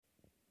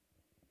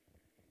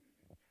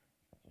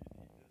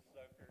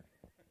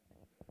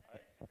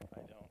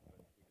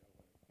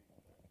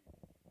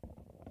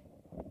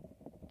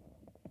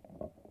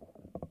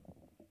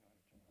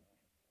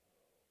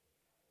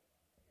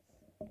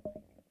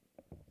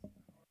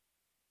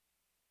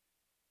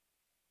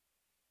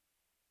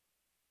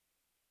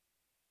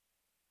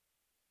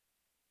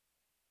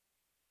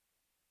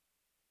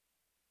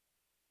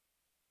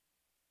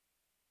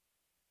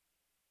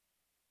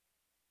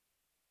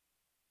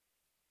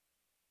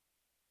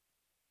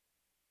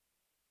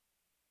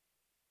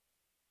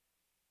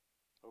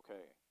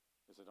Okay.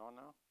 Is it on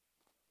now?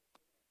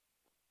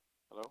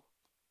 Hello?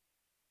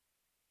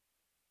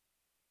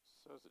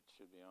 Says it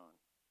should be on.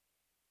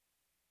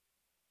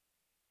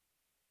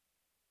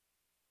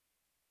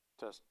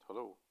 Test.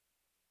 Hello?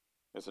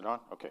 Is it on?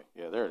 Okay.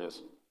 Yeah, there it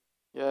is.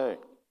 Yay.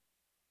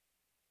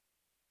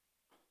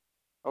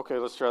 Okay,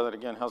 let's try that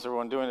again. How's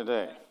everyone doing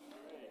today?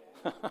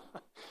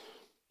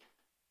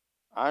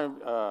 I'm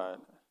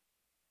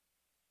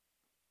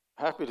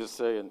happy to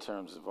say, in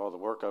terms of all the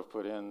work I've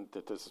put in,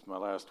 that this is my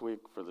last week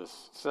for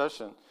this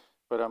session,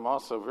 but I'm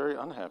also very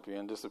unhappy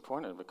and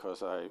disappointed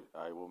because I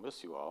will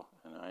miss you all,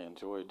 and I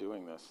enjoy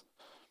doing this.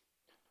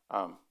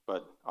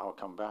 But I'll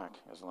come back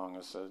as long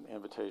as an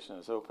invitation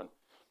is open.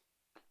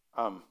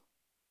 I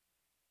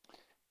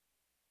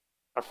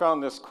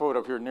found this quote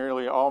up here: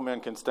 nearly all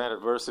men can stand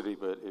adversity,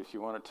 but if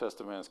you want to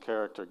test a man's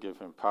character, give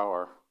him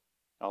power.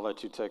 I'll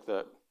let you take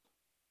that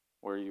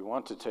where you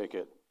want to take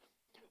it.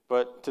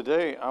 But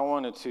today I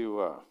wanted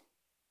to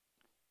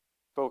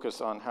focus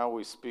on how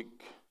we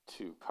speak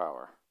to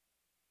power.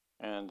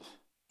 And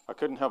I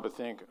couldn't help but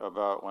think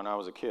about when I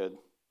was a kid.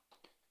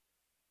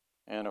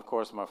 And of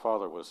course my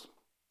father was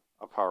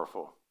a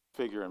powerful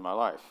figure in my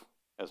life,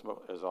 as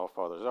all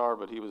fathers are,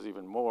 but he was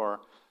even more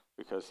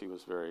because he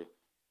was very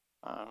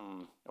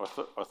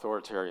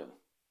authoritarian.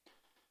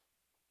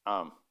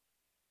 And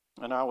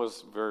I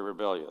was very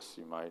rebellious.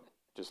 You might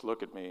just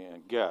look at me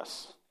and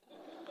guess.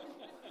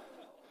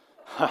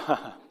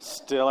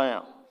 Still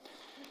am.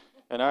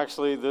 And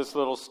actually, this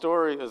little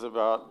story is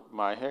about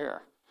my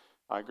hair.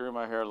 I grew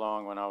my hair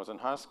long when I was in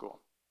high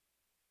school,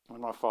 and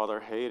my father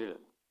hated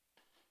it.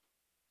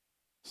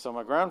 So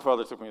my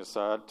grandfather took me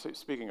aside.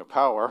 Speaking of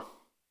power,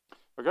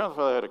 my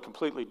grandfather had a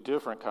completely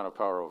different kind of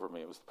power over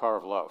me. It was the power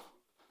of love.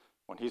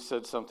 When he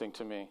said something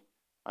to me,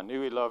 I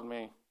knew he loved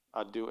me.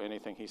 I'd do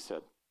anything he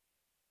said.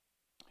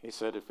 He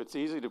said, if it's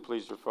easy to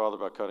please your father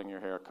by cutting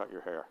your hair, cut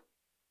your hair.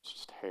 It's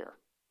just hair.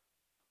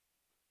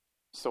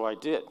 So I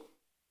did.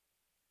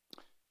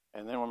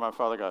 And then when my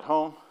father got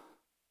home,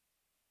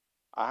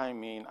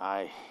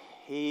 I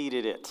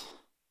hated it.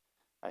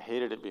 I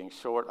hated it being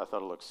short. I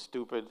thought it looked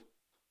stupid.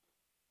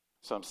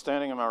 So I'm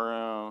standing in my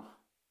room,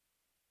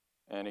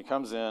 and he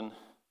comes in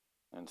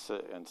and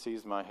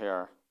sees my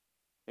hair.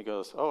 He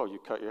goes, oh, you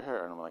cut your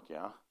hair? And I'm like,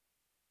 yeah.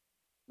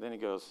 Then he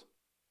goes,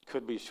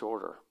 could be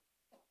shorter.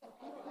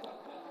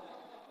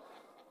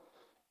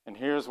 And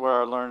here's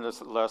where I learned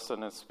this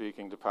lesson in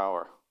speaking to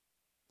power.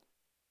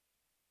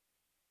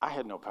 I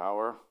had no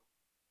power.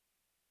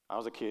 I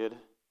was a kid.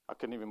 I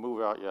couldn't even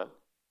move out yet.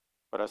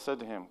 But I said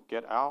to him,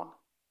 get out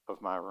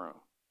of my room.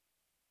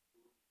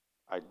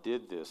 I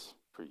did this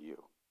for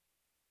you.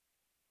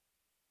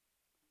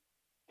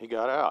 He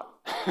got out.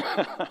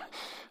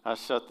 I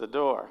shut the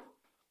door.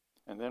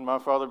 And then my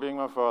father, being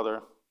my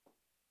father,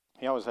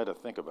 he always had to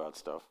think about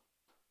stuff.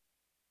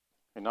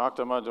 He knocked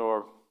on my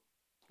door.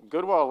 A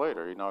good while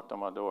later, he knocked on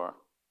my door.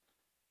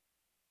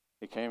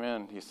 He came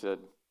in. He said,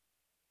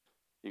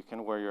 you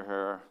can wear your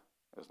hair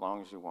as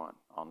long as you want.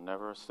 I'll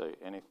never say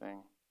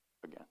anything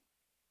again.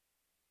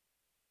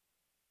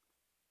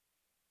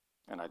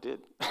 And I did.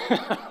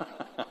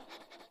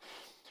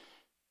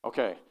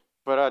 Okay,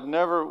 but I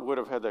never would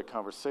have had that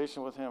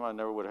conversation with him. I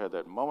never would have had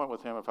that moment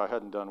with him if I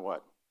hadn't done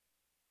what?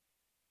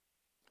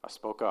 I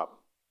spoke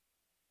up.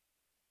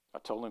 I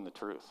told him the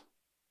truth.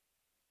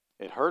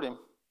 It hurt him.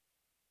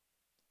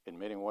 It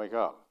made him wake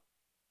up.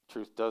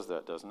 Truth does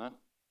that, doesn't it?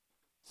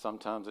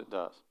 Sometimes it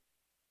does.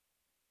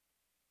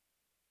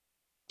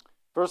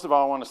 First of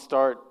all, I want to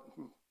start.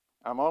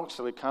 I'm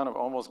actually kind of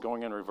almost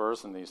going in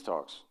reverse in these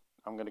talks.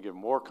 I'm going to give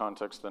more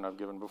context than I've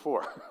given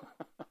before.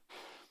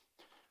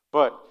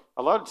 But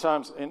a lot of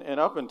times, and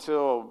up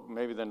until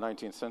maybe the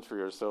 19th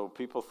century or so,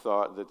 people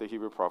thought that the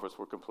Hebrew prophets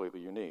were completely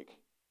unique,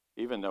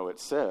 even though it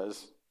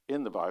says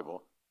in the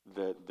Bible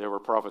that there were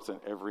prophets in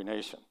every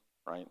nation,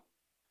 right?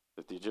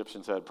 That the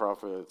Egyptians had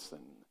prophets,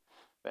 and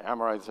the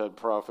Amorites had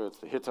prophets,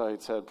 the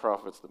Hittites had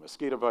prophets, the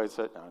Mosquitobites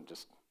had... No,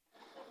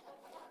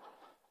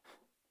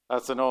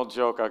 that's an old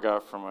joke I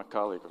got from a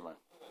colleague of mine.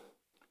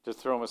 Just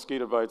throw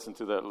mosquito bites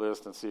into that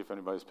list and see if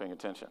anybody's paying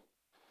attention.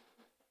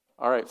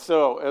 All right,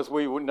 so as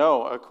we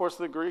know, of course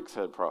the Greeks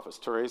had prophets.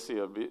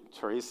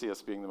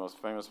 Tiresias being the most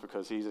famous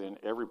because he's in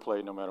every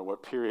play no matter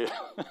what period.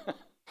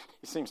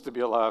 He seems to be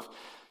alive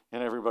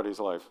in everybody's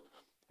life.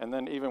 And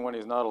then even when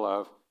he's not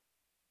alive,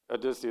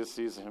 Odysseus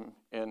sees him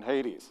in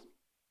Hades.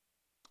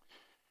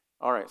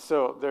 All right,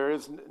 so there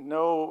is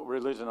no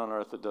religion on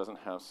earth that doesn't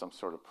have some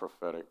sort of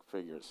prophetic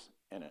figures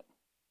in it.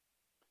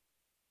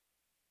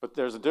 But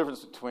there's a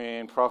difference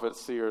between prophets,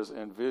 seers,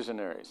 and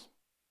visionaries.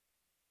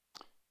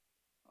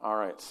 All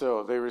right,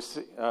 so they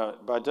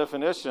by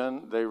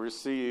definition, they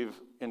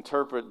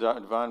interpret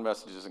divine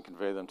messages and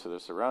convey them to their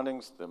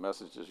surroundings. The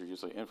messages are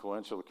usually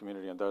influential to the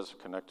community, and those are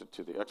connected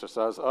to the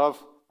exercise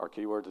of, our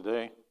key word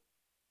today,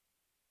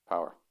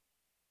 power.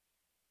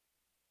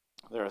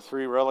 There are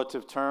three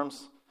relative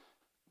terms.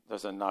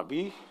 There's a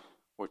nabi,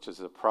 which is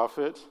a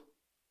prophet.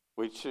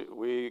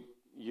 We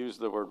use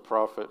the word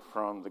prophet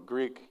from the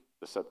Greek,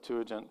 the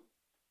Septuagint,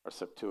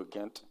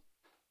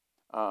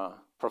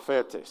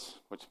 prophetes,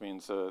 which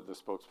means the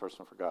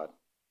spokesperson for God.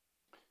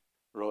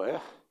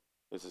 Roeh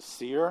is a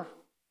seer,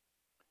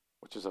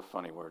 which is a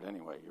funny word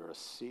anyway. You're a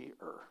seer.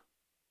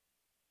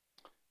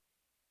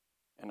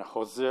 And a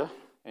Hosea,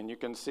 and you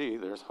can see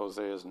there's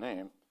Hosea's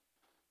name,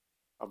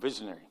 a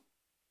visionary.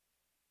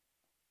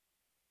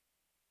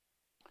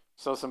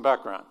 So some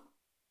background.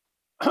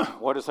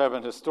 What has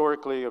happened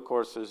historically, of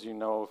course, as you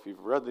know, if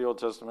you've read the Old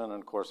Testament,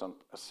 and of course I'm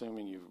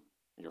assuming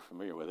you're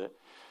familiar with it,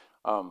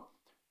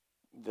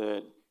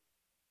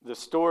 the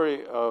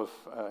story of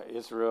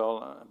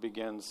Israel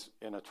begins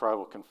in a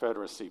tribal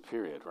confederacy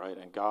period, right?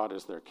 And God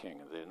is their king,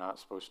 and they're not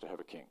supposed to have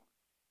a king.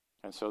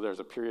 And so there's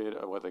a period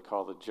of what they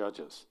call the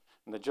judges.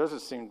 And the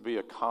judges seem to be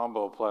a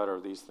combo platter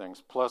of these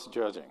things, plus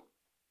judging.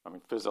 I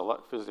mean,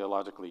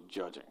 physiologically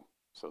judging.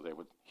 So they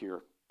would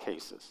hear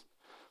cases.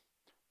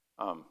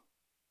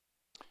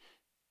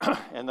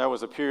 And that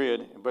was a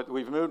period, but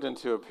we've moved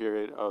into a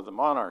period of the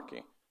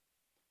monarchy.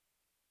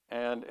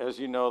 And as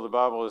you know, the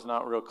Bible is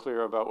not real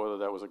clear about whether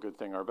that was a good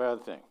thing or a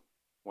bad thing.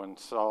 When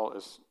Saul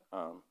is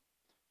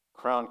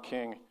crowned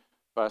king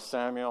by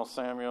Samuel,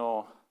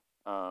 Samuel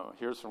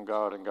hears from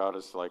God, and God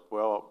is like,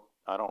 well,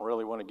 I don't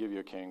really want to give you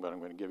a king, but I'm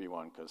going to give you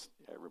one because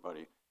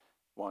everybody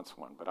wants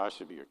one, but I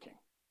should be your king.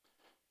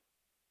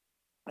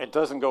 It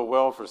doesn't go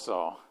well for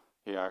Saul.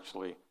 He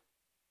actually,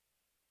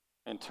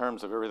 in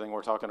terms of everything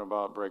we're talking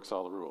about, breaks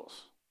all the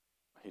rules.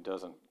 He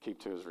doesn't keep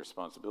to his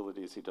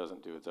responsibilities. He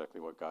doesn't do exactly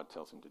what God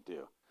tells him to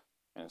do.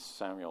 And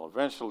Samuel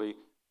eventually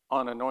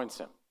unanoints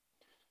him.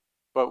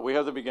 But we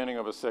have the beginning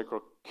of a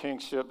sacred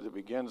kingship that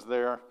begins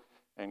there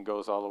and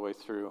goes all the way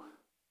through,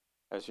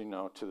 as you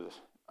know, to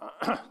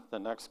the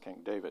next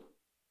king, David.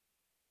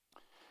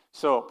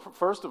 So,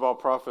 first of all,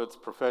 prophets,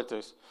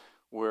 prophetes,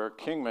 were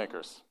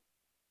kingmakers.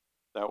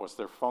 That was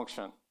their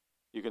function.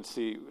 You can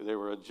see they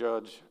were a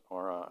judge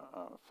or a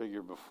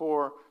figure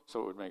before,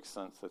 so it would make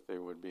sense that they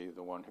would be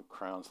the one who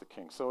crowns the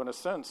king. So in a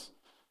sense,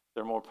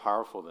 they're more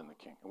powerful than the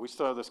king. And we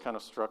still have this kind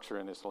of structure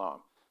in Islam,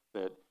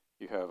 that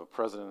you have a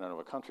president of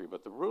a country,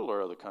 but the ruler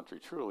of the country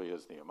truly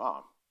is the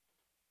imam.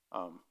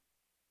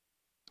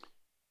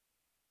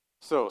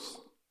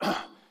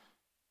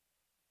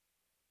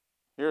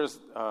 Here's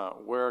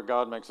where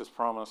God makes his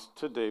promise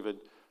to David.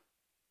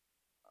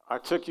 I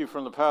took you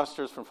from the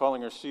pastures, from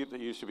following your sheep, that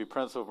you should be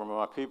prince over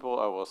my people.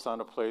 I will assign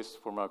a place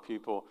for my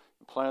people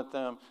and plant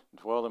them and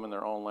dwell them in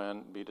their own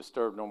land and be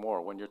disturbed no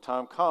more. When your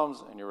time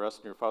comes and you rest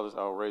in your fathers,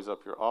 I will raise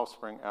up your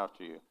offspring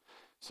after you.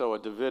 So a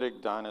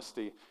Davidic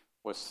dynasty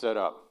was set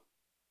up.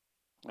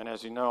 And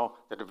as you know,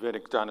 the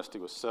Davidic dynasty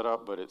was set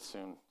up, but it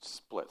soon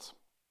splits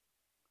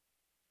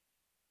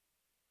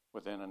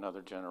within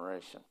another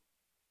generation.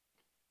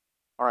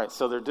 All right,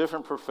 so there are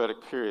different prophetic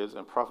periods,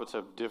 and prophets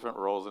have different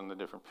roles in the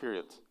different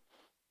periods.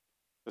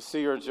 The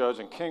seer, judge,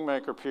 and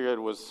kingmaker period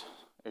was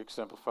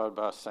exemplified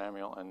by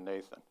Samuel and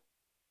Nathan.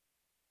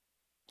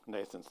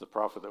 Nathan's the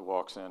prophet that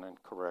walks in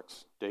and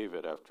corrects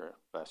David after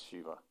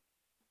Bathsheba,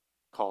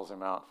 calls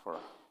him out for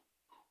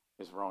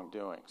his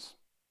wrongdoings.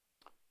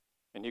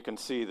 And you can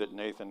see that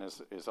Nathan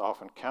is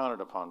often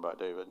counted upon by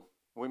David.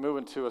 We move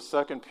into a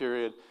second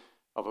period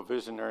of a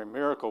visionary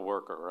miracle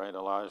worker, right?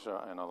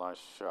 Elijah and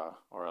Elisha,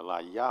 or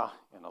Elijah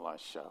and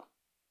Elisha.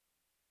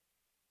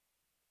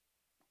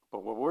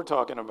 But what we're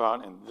talking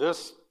about in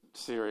this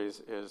series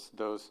is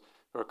those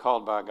who are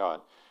called by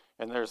God.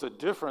 And there's a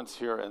difference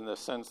here in the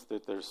sense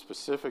that there's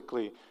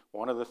specifically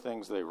one of the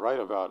things they write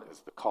about is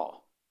the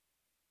call.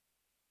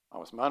 I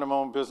was minding my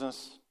own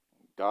business.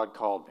 God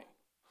called me.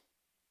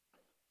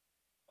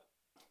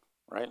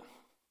 Right?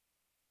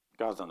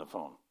 God's on the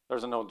phone.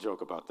 There's an old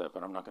joke about that,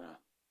 but I'm not going to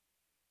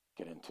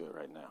get into it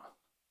right now.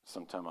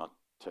 Sometime I'll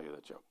tell you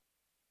that joke.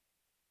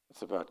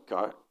 It's about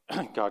God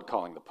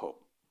calling the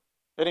Pope.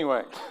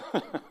 Anyway,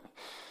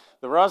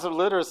 the rise of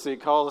literacy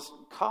caused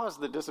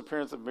the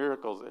disappearance of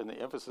miracles and the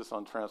emphasis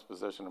on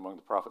transposition among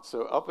the prophets.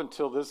 So up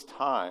until this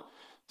time,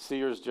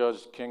 seers,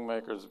 judges,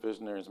 kingmakers,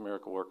 visionaries,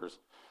 miracle workers,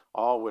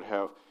 all would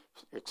have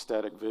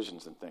ecstatic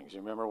visions and things. You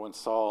remember when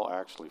Saul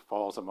actually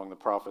falls among the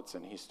prophets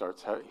and he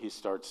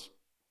starts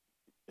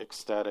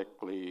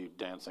ecstatically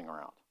dancing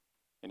around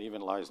and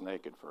even lies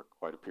naked for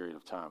quite a period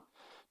of time,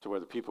 to where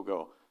the people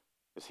go,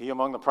 is he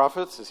among the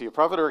prophets? Is he a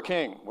prophet or a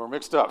king? We're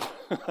mixed up.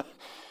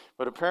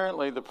 But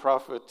apparently the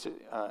prophet,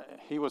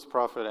 he was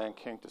prophet and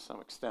king to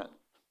some extent.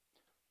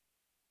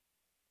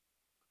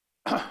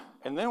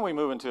 And then we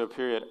move into a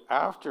period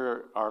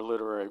after our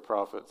literary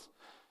prophets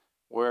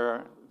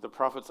where the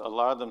prophets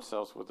allied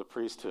themselves with the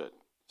priesthood.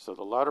 So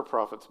the latter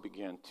prophets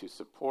began to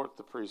support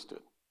the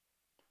priesthood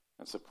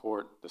and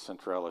support the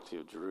centrality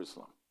of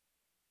Jerusalem.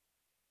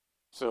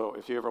 So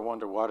if you ever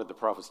wonder why did the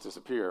prophets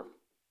disappear,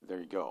 there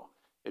you go.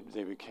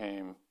 They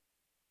became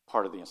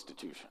part of the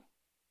institution.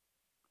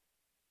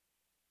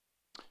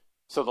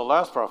 So the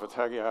last prophets,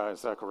 Haggai,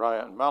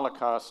 Zechariah, and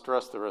Malachi,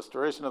 stressed the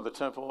restoration of the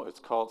temple, its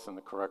cults, and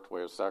the correct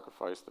way of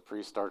sacrifice. The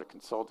priests started to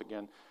consult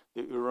again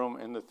the Urim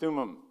and the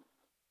Thummim.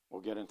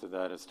 We'll get into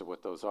that as to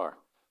what those are.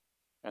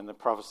 And the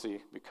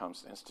prophecy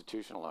becomes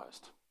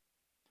institutionalized.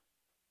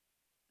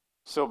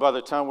 So by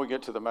the time we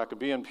get to the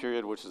Maccabean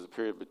period, which is the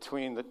period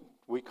between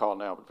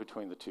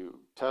between the two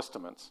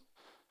testaments,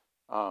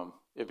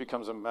 it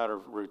becomes a matter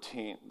of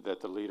routine that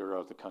the leader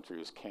of the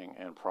country is king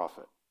and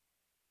prophet.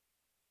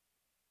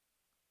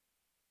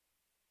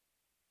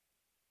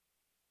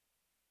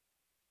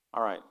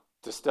 All right,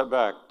 to step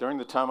back, during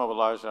the time of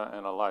Elijah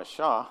and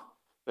Elisha,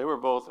 they were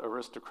both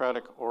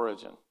aristocratic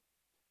origin.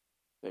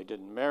 They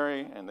didn't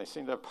marry, and they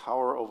seemed to have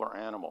power over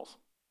animals.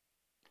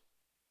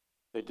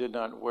 They did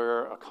not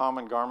wear a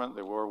common garment.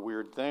 They wore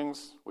weird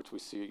things, which we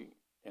see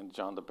in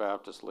John the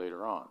Baptist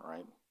later on,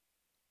 right?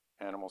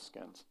 Animal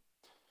skins.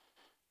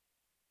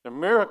 The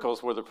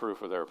miracles were the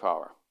proof of their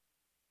power,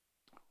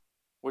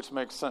 which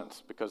makes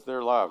sense because they're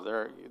alive.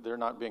 They're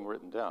not being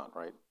written down,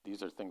 right?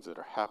 These are things that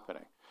are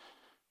happening.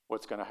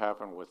 What's going to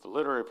happen with the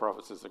literary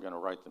prophets is they're going to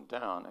write them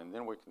down, and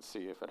then we can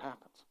see if it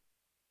happens.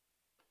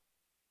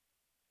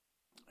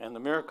 And the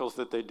miracles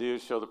that they do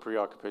show the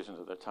preoccupations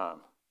of their time.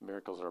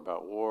 Miracles are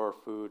about war,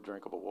 food,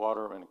 drinkable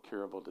water, and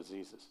incurable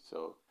diseases.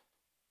 So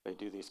they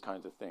do these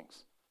kinds of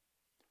things.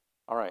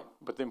 All right,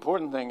 but the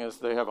important thing is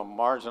they have a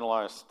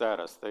marginalized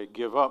status. They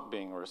give up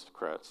being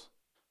aristocrats.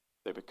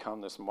 They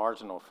become this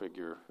marginal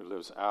figure who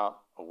lives out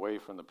away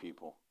from the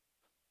people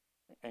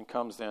and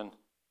comes in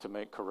to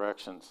make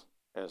corrections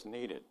as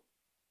needed.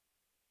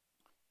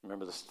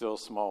 Remember the still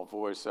small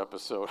voice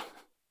episode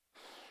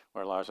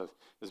where Elijah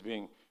is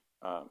being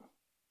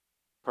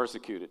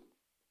persecuted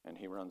and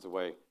he runs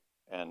away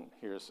and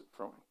hears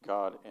from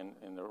God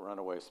in the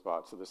runaway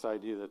spot. So this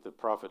idea that the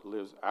prophet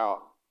lives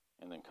out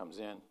and then comes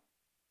in.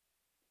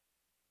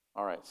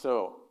 All right,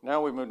 so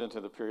now we've moved into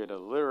the period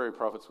of the literary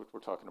prophets, which we're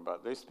talking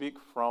about. They speak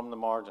from the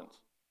margins.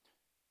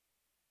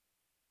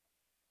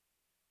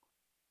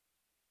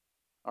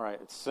 All right,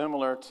 it's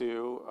similar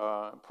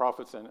to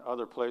prophets in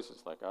other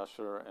places like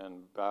Ashur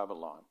and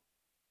Babylon.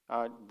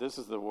 This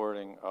is the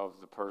wording of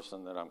the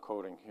person that I'm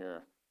quoting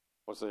here.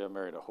 Hosea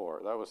married a whore.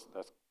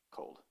 That's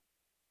cold.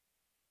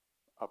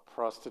 A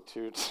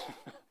prostitute,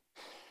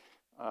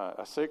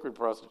 a sacred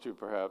prostitute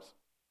perhaps.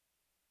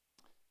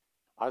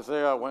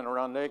 Isaiah went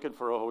around naked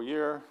for a whole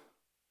year.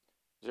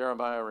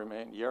 Jeremiah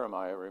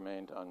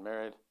remained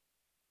unmarried.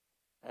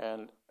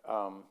 And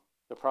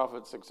the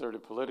prophets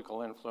exerted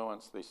political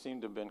influence. They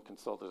seem to have been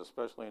consulted,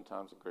 especially in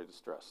times of great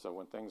distress. So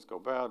when things go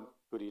bad,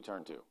 who do you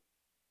turn to?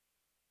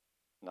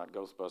 Not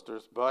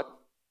Ghostbusters, but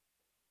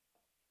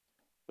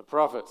the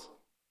prophets.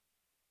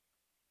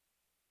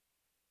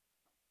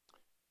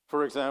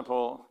 For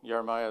example,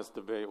 Jeremiah's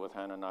debate with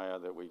Hananiah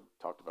that we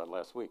talked about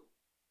last week.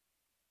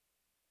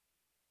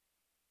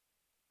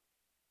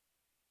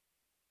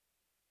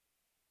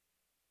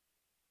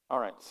 All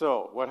right,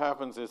 so what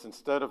happens is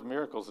instead of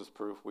miracles as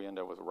proof, we end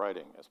up with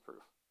writing as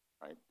proof,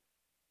 right?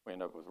 We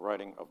end up with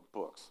writing of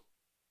books.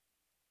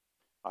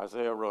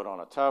 Isaiah wrote on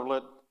a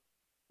tablet.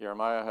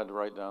 Jeremiah had to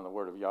write down the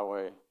word of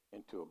Yahweh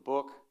into a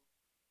book.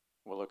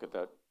 We'll look at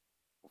that.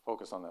 We'll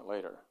focus on that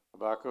later.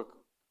 Habakkuk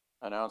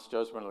announced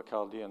judgment of the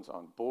Chaldeans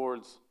on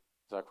boards.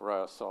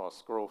 Zechariah saw a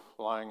scroll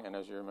flying, and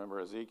as you remember,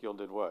 Ezekiel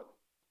did what?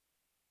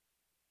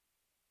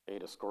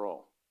 Ate a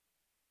scroll.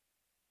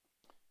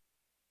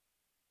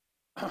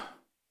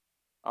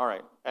 All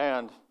right,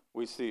 and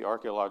we see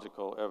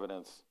archaeological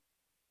evidence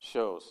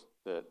shows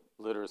that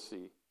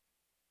literacy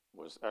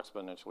was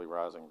exponentially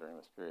rising during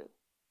this period.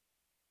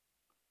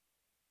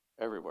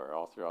 Everywhere,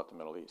 all throughout the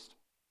Middle East.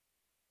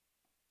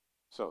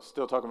 So,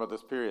 still talking about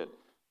this period.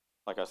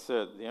 Like I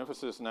said, the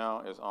emphasis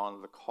now is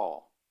on the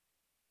call.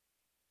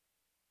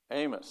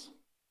 Amos,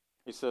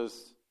 he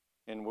says,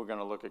 and we're going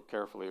to look at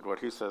carefully at what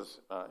he says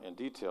in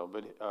detail,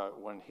 but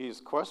when he's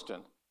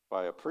questioned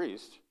by a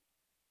priest,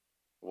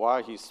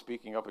 why he's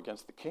speaking up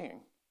against the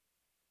king,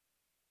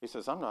 he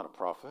says, I'm not a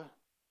prophet.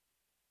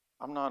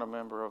 I'm not a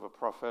member of a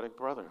prophetic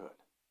brotherhood.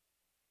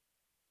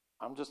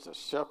 I'm just a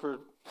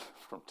shepherd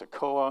from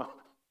Tekoa,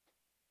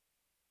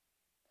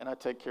 and I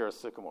take care of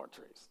sycamore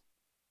trees.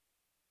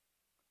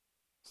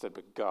 He said,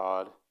 but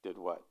God did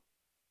what?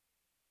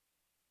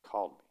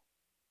 Called me.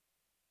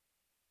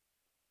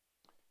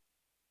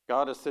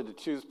 God is said to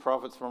choose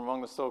prophets from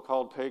among the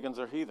so-called pagans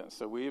or heathens.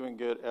 So we even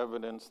get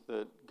evidence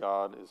that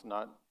God is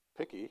not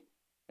picky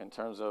in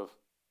terms of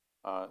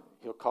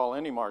he'll call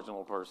any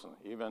marginal person,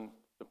 even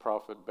the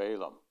prophet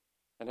Balaam.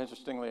 And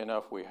interestingly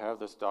enough, we have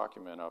this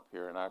document up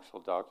here, an actual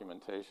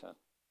documentation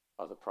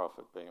of the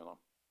prophet Balaam,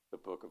 the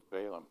book of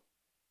Balaam.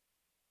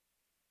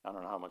 I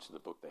don't know how much of the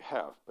book they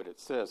have, but it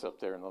says up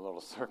there in the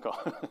little circle,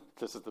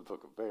 this is the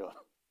book of Balaam.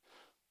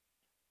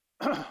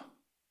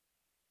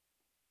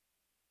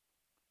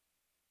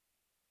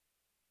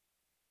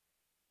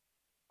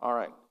 All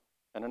right.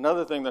 And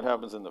another thing that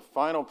happens in the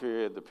final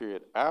period, the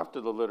period after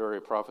the literary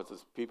prophets,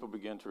 is people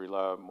begin to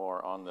rely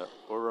more on the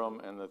Urim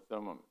and the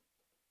Thummim.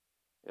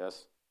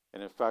 Yes?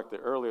 And in fact, the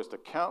earliest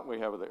account we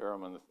have of the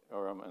Urim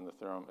and the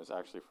Thummim is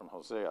actually from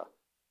Hosea.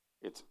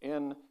 It's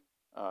in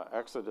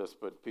Exodus,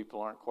 but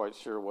people aren't quite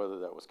sure whether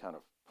that was kind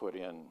of put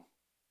in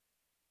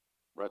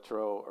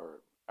retro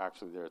or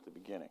actually there at the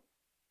beginning.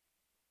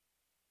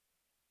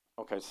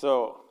 Okay,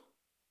 so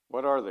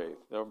what are they?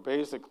 They're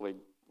basically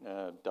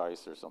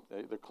dice or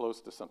something. They're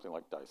close to something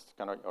like dice.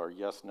 Kind of, or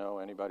yes, no.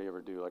 Anybody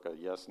ever do like a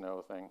yes,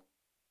 no thing?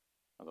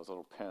 Or those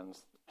little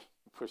pens,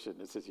 push it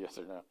and it says yes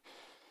or no.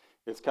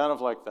 It's kind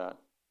of like that.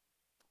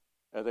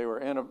 They were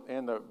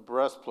in the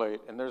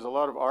breastplate, and there's a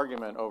lot of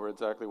argument over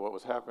exactly what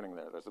was happening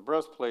there. There's a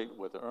breastplate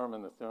with the Urim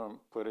and the Thummim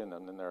put in,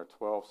 and then there are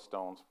 12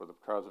 stones for the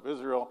tribes of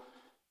Israel,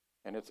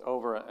 and it's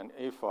over an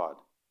ephod.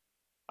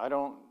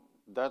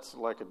 That's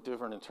like a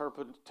different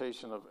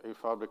interpretation of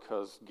ephod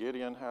because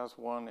Gideon has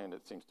one, and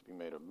it seems to be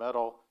made of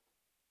metal.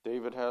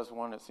 David has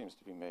one, it seems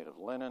to be made of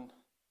linen,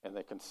 and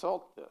they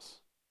consult this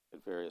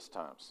at various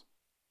times.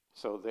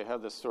 So they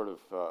have this sort of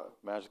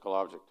magical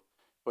object.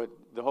 But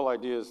the whole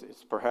idea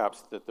is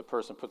perhaps that the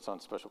person puts on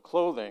special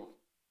clothing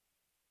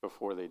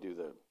before they do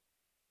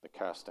the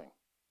casting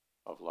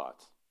of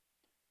lots.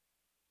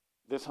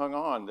 This hung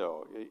on,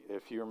 though.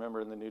 If you remember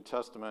in the New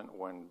Testament,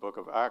 when book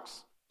of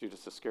Acts,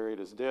 Judas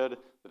Iscariot is dead,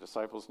 the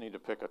disciples need to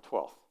pick a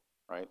 12th,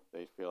 right?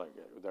 They feel like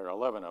there are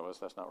 11 of us.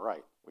 That's not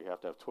right. We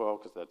have to have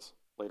 12 because that's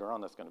later on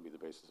that's going to be the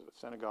basis of a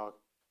synagogue.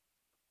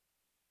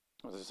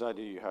 With this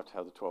idea, you have to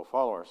have the 12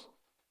 followers.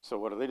 So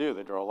what do?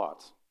 They draw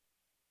lots.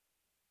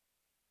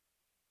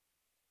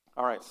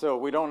 All right, so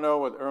we don't know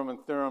what Urim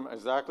and Thummim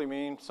exactly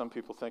mean. Some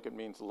people think it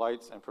means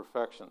lights and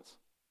perfections.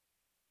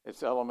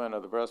 It's element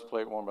of the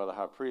breastplate worn by the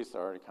high priest. I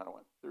already kind of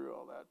went through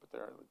all that, but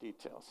there are the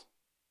details.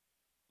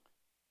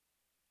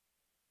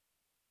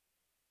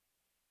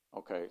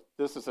 Okay,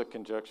 this is a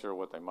conjecture of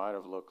what they might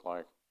have looked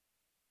like.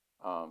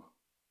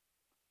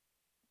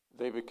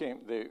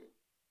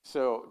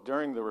 So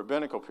during the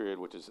rabbinical period,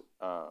 which is,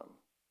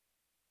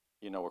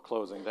 we're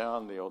closing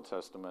down the Old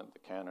Testament, the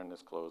canon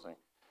is closing.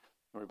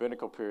 The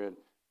rabbinical period,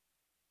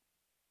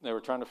 they were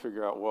trying to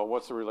figure out, well,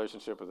 what's the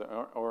relationship of the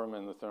Urim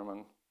and the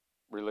Thummim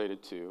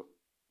related to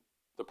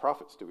the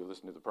prophets? Do we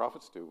listen to the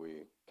prophets? Do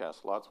we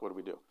cast lots? What do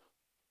we do?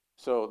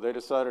 So they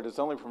decided it's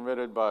only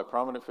permitted by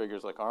prominent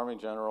figures like army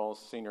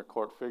generals, senior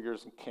court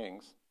figures, and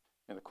kings.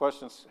 And the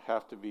questions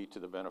have to be to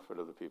the benefit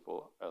of the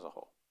people as a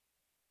whole.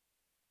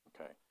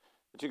 Okay.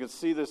 But you can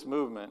see this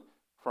movement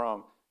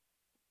from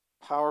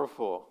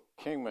powerful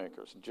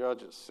kingmakers,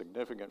 judges,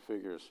 significant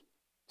figures,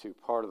 to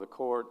part of the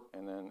court,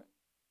 and then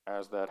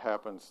as that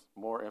happens,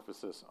 more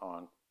emphasis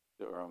on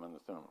the Urim and the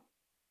Thummim,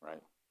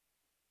 right?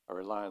 A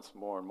reliance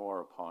more and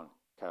more upon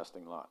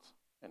casting lots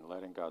and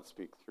letting God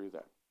speak through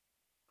that.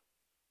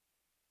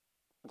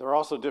 There are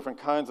also different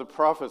kinds of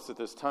prophets at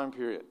this time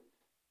period.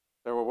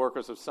 There were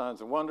workers of signs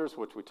and wonders,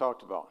 which we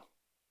talked about.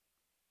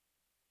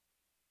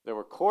 There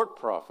were court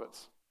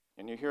prophets,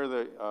 and you hear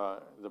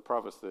the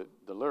prophets, the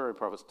literary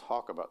prophets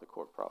talk about the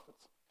court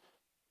prophets.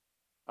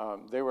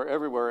 They were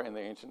everywhere in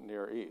the ancient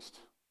Near East.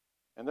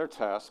 And their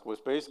task was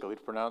basically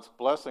to pronounce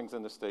blessings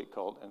in the state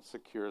cult and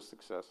secure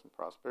success and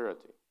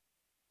prosperity,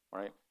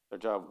 right? Their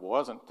job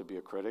wasn't to be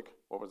a critic.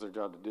 What was their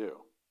job to do?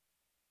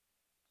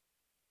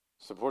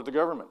 Support the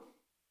government.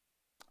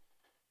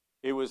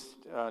 It was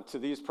to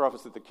these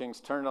prophets that the kings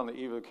turned on the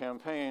eve of the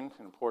campaign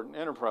in important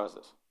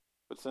enterprises.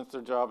 But since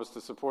their job is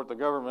to support the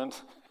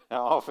government,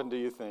 how often do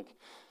you think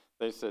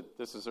they said,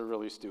 this is a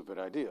really stupid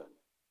idea?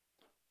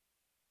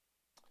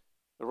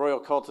 The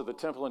royal cult of the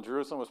temple in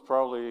Jerusalem was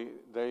probably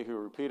they who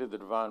repeated the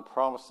divine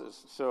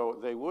promises. So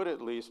they would at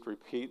least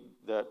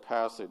repeat that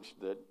passage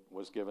that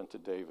was given to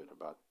David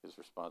about his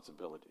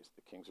responsibilities,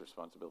 the king's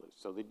responsibilities.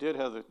 So they did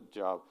have the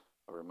job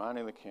of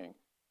reminding the king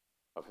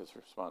of his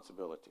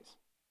responsibilities.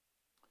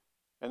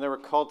 And there were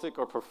cultic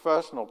or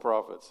professional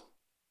prophets.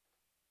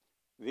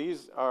 They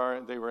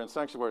were in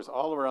sanctuaries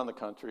all around the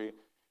country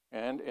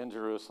and in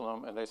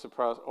Jerusalem, and they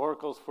surprised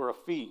oracles for a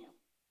fee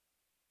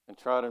and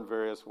tried in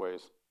various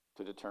ways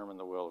to determine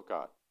the will of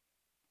God.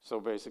 So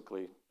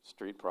basically,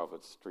 street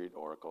prophets, street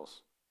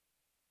oracles,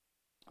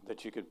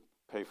 that you could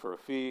pay for a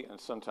fee, and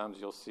sometimes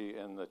you'll see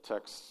in the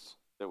texts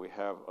that we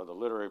have of the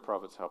literary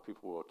prophets how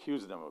people will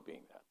accuse them of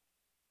being that.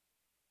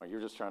 Well,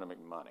 you're just trying to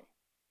make money.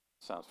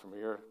 Sounds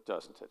familiar,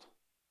 doesn't it?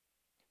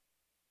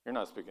 You're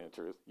not speaking the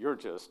truth. You're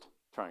just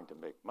trying to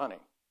make money.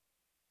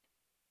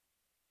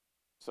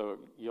 So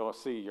you'll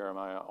see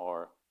Jeremiah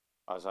or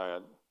Isaiah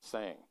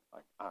saying,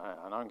 like,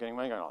 I'm not getting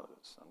money on all of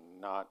this.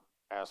 I'm not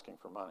asking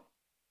for money.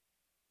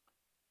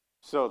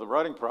 So the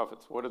writing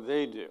prophets, what do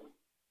they do?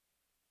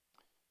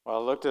 Well, I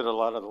looked at a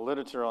lot of the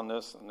literature on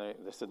this, and they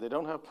said they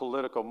don't have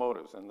political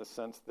motives in the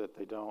sense that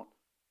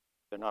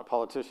they're not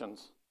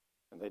politicians,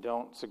 and they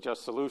don't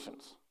suggest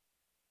solutions.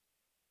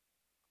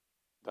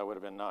 That would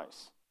have been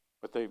nice.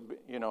 But they,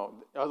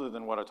 other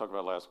than what I talked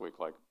about last week,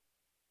 like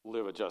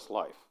live a just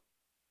life,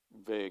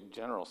 vague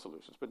general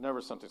solutions, but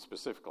never something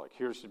specific like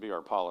here should be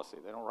our policy.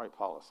 They don't write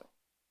policy.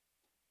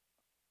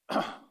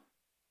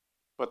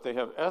 But they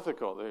have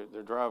ethical,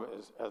 their drive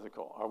is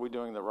ethical. Are we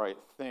doing the right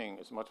thing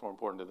is much more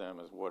important to them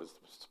as what is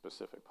the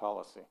specific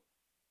policy.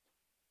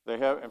 They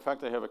have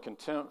a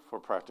contempt for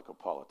practical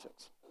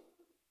politics.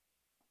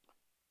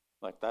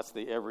 Like that's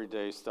the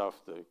everyday stuff,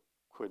 the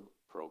quid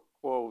pro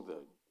quo,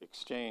 the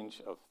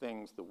exchange of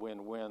things, the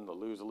win-win, the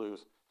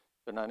lose-lose.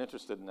 They're not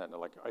interested in that. They're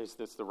like, is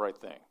this the right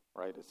thing,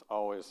 right? It's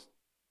always,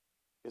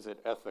 is it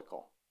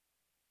ethical?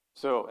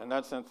 So, in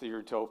that sense, they're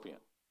utopian.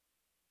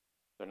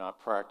 They're not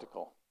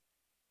practical.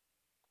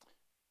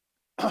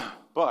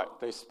 But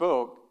they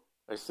spoke.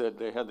 They said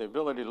they had the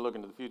ability to look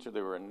into the future.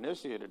 They were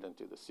initiated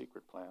into the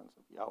secret plans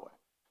of Yahweh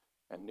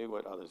and knew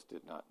what others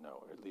did not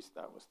know. At least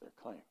that was their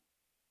claim.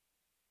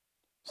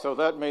 So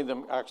that made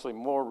them actually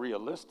more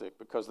realistic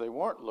because they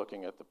weren't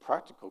looking at the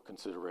practical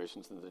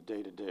considerations and the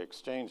day-to-day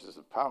exchanges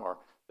of power.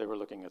 They were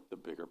looking at the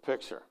bigger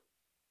picture,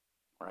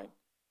 right?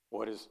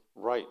 What is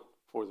right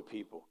for the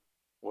people?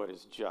 What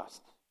is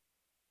just?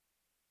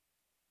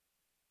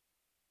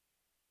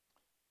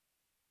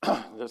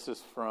 This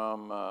is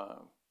from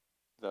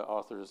the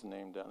author's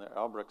name down there,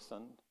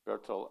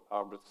 Bertolt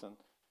Albrechtsen.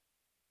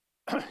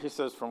 He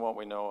says, from what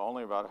we know,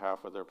 only about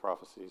half of their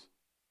prophecies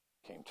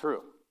came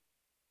true.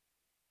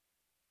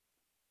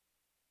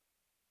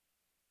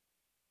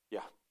 Yeah.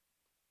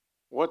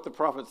 What the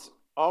prophets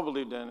all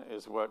believed in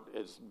is what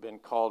has been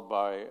called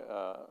by,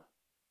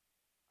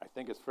 I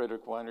think it's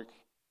Friedrich Weinrich,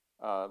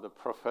 the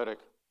prophetic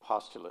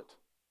postulate.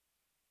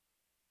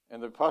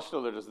 And the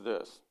postulate is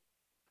this.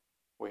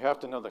 We have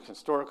to know the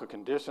historical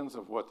conditions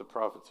of what the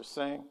prophets are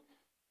saying.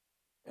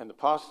 And the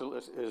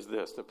postulate is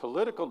this. The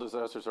political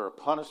disasters are a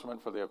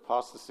punishment for the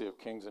apostasy of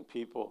kings and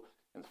people,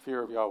 and the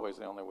fear of Yahweh is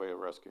the only way to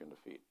rescue and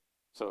defeat.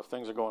 So if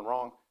things are going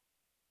wrong,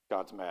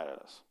 God's mad at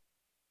us.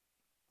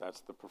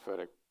 That's the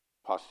prophetic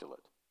postulate.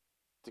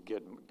 To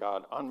get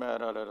God unmad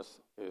at us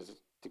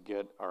is to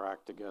get our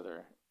act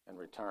together and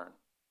return.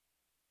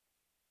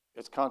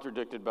 It's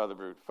contradicted by the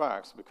brute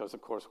facts because,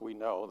 of course, we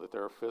know that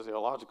there are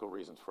physiological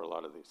reasons for a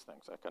lot of these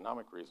things,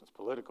 economic reasons,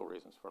 political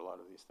reasons for a lot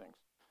of these things.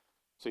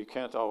 So you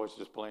can't always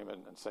just blame it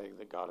and say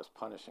that God is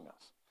punishing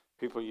us.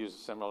 People use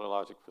similar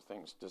logic for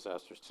things,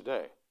 disasters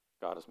today.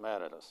 God is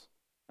mad at us.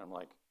 And I'm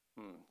like,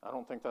 I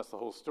don't think that's the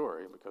whole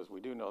story because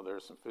we do know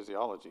there's some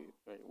physiology.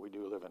 We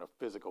do live in a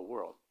physical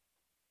world.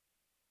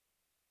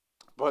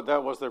 But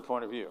that was their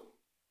point of view.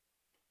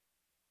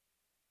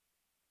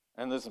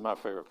 And this is my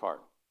favorite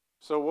part.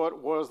 So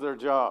what was their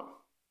job?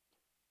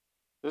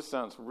 This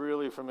sounds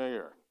really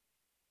familiar.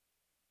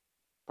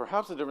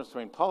 Perhaps the difference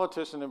between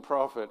politician and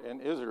prophet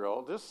in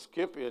Israel, this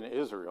skip in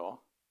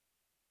Israel,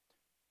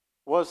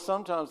 was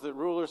sometimes that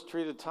rulers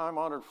treated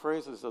time-honored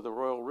phrases of the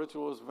royal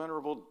ritual as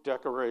venerable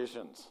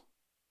decorations.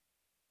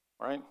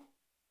 Right?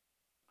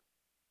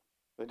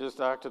 They just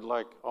acted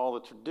like all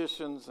the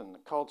traditions and the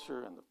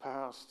culture and the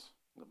past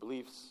and the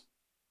beliefs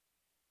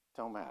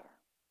don't matter.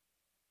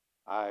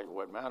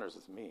 What matters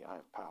is me. I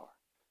have power.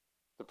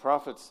 The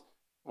prophets,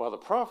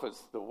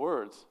 the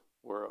words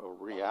were a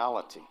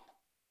reality.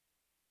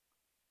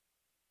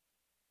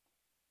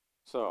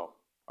 So,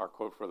 our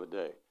quote for the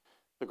day.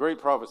 The great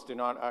prophets do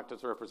not act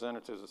as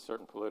representatives of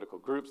certain political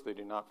groups. They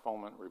do not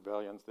foment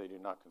rebellions. They do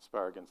not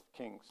conspire against the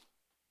kings.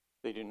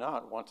 They do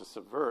not want to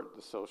subvert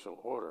the social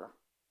order.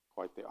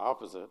 Quite the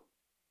opposite.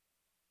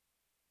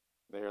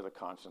 They are the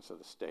conscience of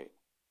the state.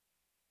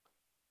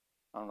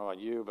 I don't know about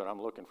you, but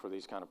I'm looking for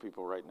these kind of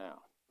people right now.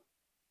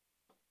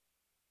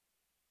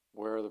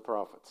 Where are the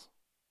prophets?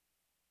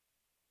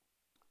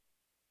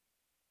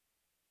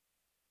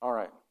 All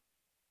right.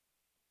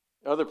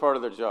 The other part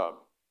of their job,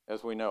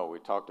 as we know, we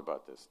talked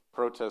about this,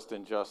 protest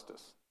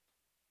injustice.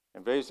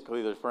 And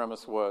basically their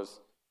premise was,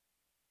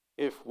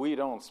 if we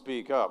don't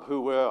speak up,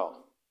 who will?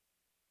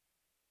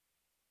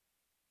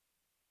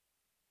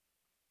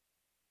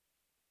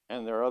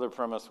 And their other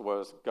premise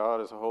was,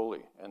 God is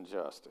holy and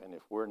just, and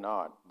if we're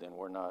not, then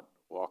we're not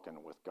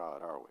walking with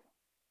God, are we?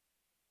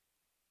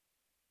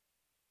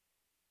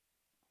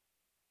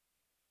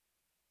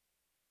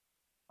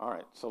 All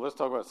right, so let's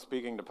talk about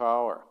speaking to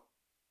power.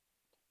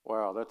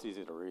 Wow, that's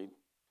easy to read.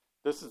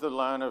 This is the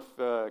line of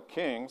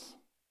kings.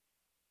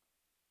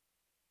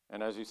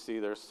 And as you see,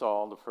 there's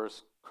Saul, the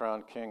first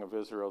crowned king of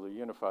Israel, the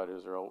unified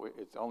Israel.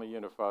 It's only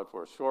unified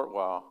for a short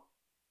while,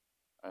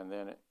 and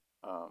then it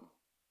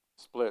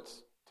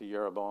splits to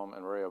Jeroboam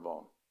and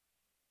Rehoboam.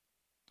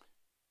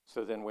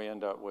 So then we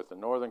end up with the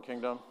northern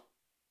kingdom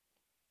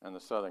and the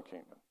southern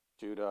kingdom,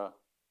 Judah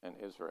and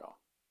Israel.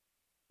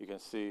 You can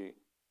see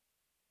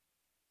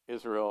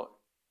Israel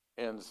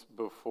ends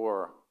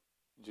before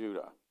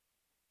Judah.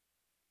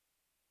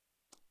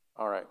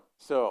 All right,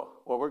 so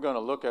what we're going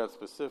to look at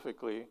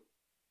specifically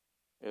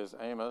is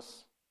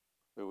Amos,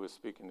 who was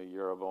speaking to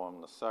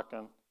Jeroboam II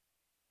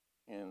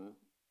in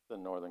the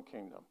northern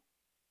kingdom.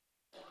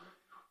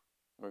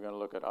 We're going to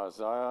look at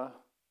Isaiah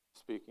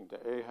speaking to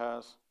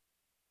Ahaz.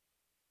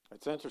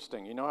 It's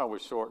interesting. You know how we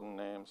shorten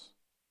names?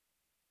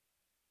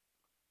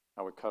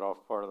 How we cut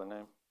off part of the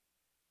name?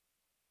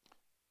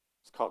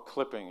 It's called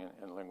clipping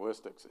in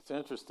linguistics. It's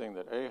interesting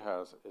that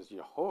Ahaz is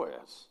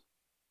Yehoaz,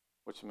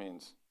 which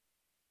means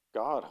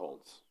God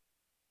holds.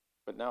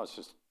 But now it's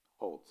just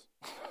holds.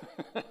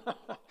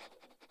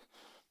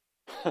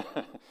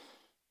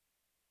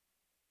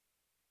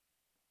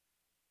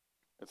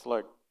 It's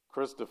like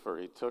Christopher.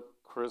 He took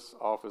Chris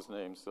off his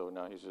name, so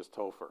now he's just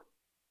Topher.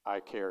 I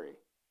carry.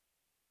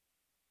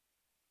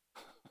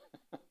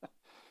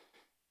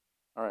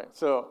 All right,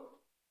 so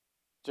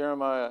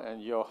Jeremiah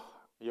and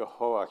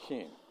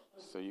Jehoiakim.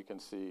 So you can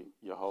see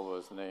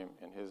Jehovah's name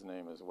in his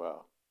name as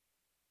well.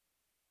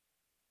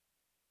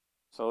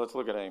 So let's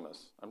look at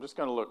Amos. I'm just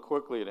going to look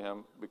quickly at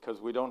him because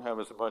we don't have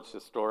as much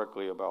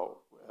historically about,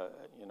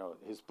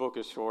 his book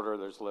is shorter,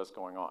 there's less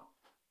going on.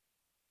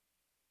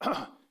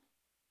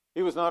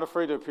 He was not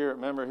afraid to appear.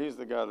 Remember, he's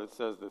the guy that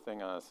says the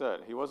thing I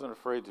said. He wasn't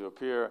afraid to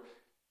appear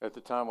at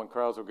the time when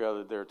crowds were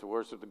gathered there to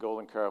worship the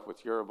golden calf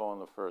which Jeroboam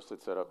the first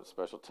had set up a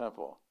special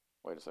temple.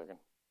 Wait a second.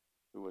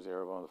 Who was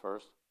Jeroboam the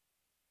first?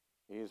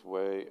 He's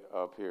way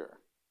up here,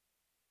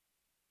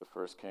 the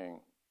first king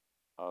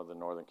of the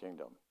northern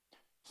kingdom.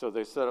 So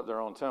they set up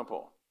their own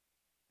temple,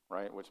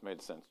 right, which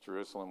made sense.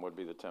 Jerusalem would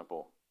be the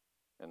temple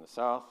in the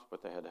south,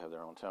 but they had to have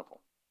their own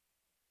temple.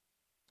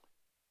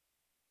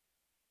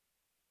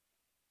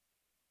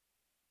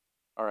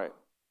 All right.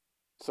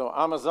 So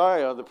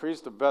Amaziah, the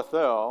priest of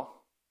Bethel,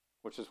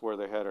 which is where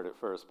they had it at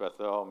first.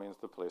 Bethel means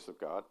the place of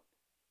God,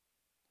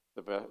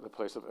 the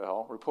place of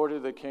El,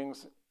 reported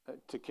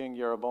to King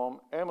Jeroboam,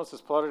 Amos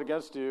has plotted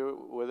against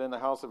you within the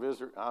house of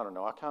Israel. I don't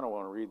know. I kind of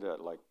want to read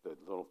that like the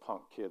little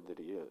punk kid that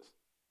he is.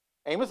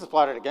 Amos has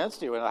plotted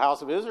against you in the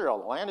house of Israel.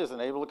 The land isn't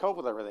able to cope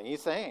with everything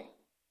he's saying.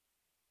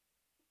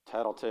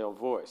 Tattletale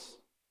voice.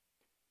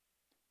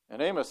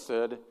 And Amos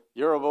said,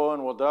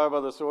 Jeroboam will die by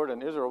the sword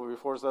and Israel will be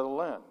forced out of the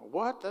land.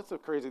 What? That's a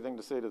crazy thing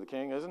to say to the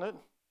king, isn't it?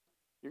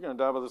 You're going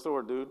to die by the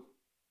sword, dude.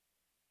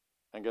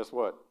 And guess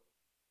what?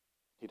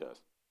 He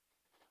does.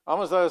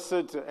 Amaziah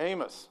said to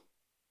Amos,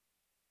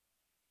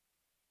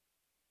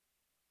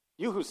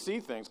 you who see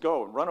things,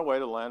 go and run away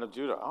to the land of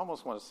Judah. I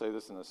almost want to say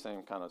this in the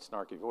same kind of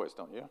snarky voice,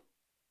 don't you?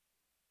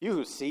 You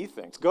who see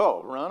things,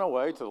 go, run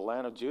away to the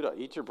land of Judah.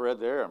 Eat your bread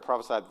there and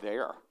prophesy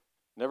there.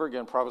 Never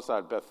again prophesy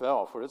at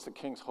Bethel, for it's the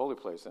king's holy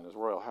place in his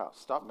royal house.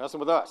 Stop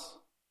messing with us.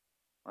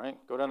 Right?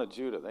 Go down to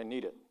Judah. They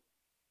need it.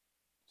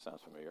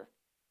 Sounds familiar.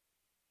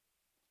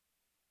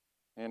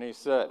 And he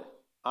said,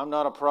 I'm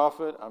not a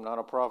prophet. I'm not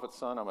a prophet's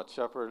son. I'm a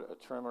shepherd, a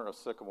trimmer of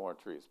sycamore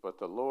trees. But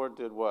the Lord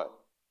did what?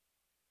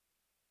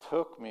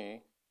 Took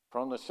me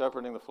from the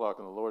shepherding the flock,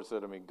 and the Lord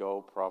said to me,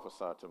 go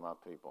prophesy to my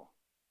people,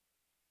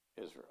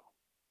 Israel.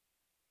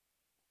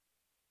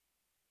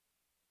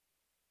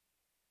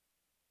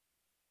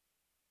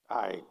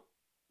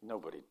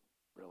 Nobody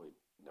really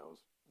knows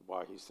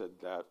why he said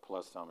that,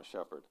 plus I'm a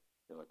shepherd.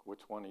 You're like,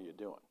 which one are you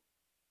doing?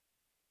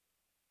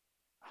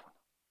 I don't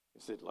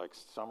know. Is it like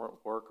summer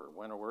work or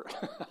winter work?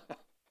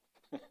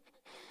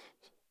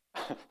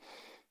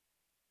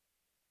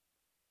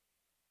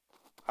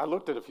 I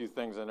looked at a few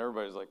things and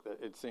everybody's like,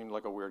 it seemed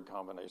like a weird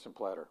combination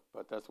platter,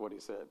 but that's what he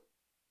said.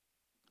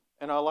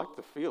 And I like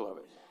the feel of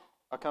it.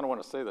 I kind of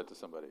want to say that to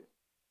somebody.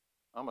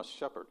 I'm a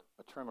shepherd,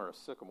 a trimmer of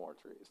sycamore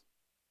trees.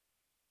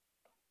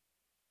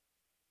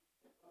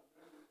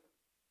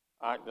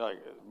 I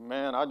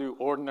do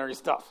ordinary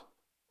stuff.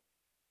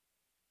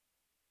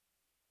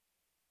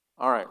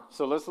 All right,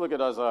 so let's look at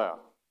Isaiah.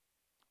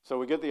 So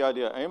we get the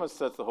idea. Amos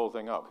sets the whole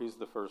thing up. He's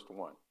the first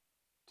one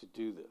to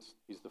do this.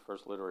 He's the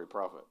first literary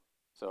prophet.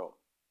 So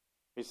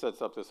he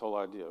sets up this whole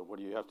idea. What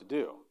do you have to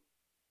do?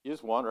 You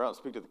just wander out and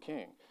speak to the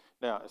king.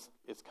 Now,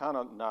 it's kind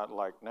of not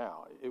like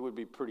now. It would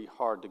be pretty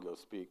hard to go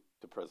speak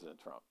to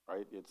President Trump,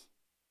 right?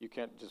 You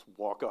can't just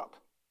walk up.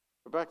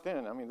 But back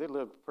then, they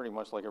lived pretty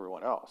much like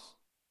everyone else.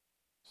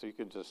 So you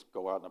could just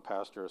go out in a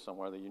pasture or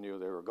somewhere that you knew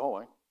they were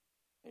going,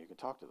 and you could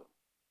talk to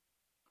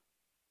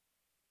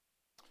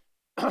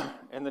them.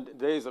 In the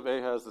days of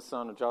Ahaz, the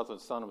son of Jotham,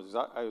 the son of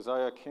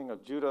Uzziah, king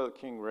of Judah,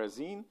 King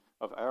Rezin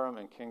of Aram,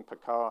 and King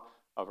Pekah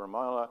of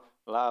Remaliah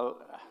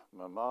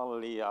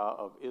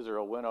of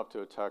Israel went up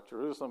to attack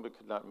Jerusalem, but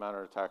could not mount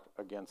an attack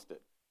against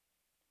it.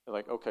 They're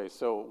like, okay,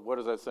 so what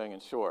is that saying in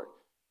short?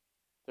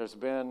 There's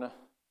a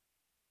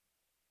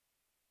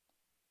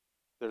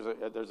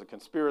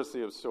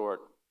conspiracy of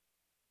sort.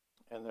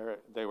 And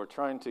they were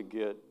trying to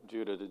get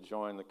Judah to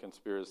join the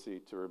conspiracy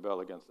to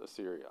rebel against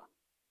Assyria.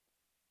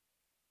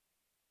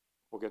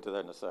 We'll get to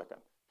that in a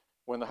second.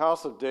 When the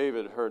house of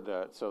David heard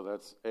that, so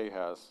that's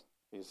Ahaz,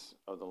 he's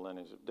of the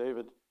lineage of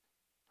David,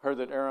 heard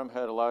that Aram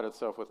had allied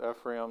itself with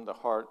Ephraim,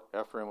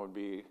 Ephraim would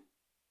be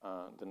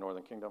the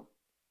northern kingdom.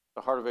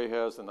 The heart of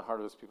Ahaz and the heart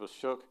of his people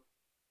shook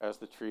as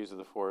the trees of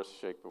the forest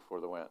shake before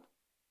the wind.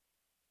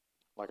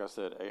 Like I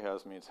said,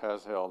 Ahaz means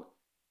has held,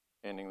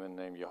 ending the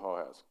name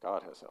Jehoahaz,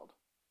 God has held.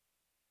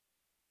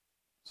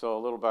 So a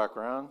little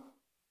background.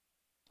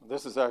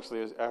 This is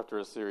actually after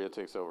Assyria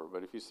takes over.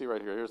 But if you see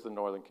right here, here's the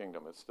northern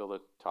kingdom. It's still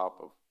the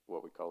top of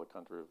what we call the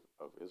country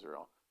of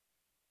Israel.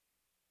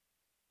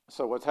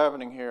 So what's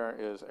happening here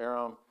is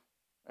Aram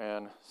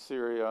and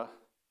Syria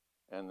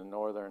and the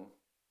northern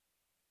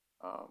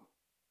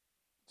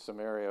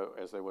Samaria,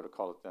 as they would have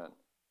called it then,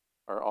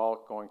 are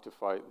all going to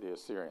fight the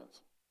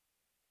Assyrians.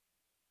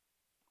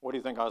 What do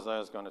you think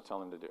Isaiah is going to tell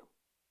them to do?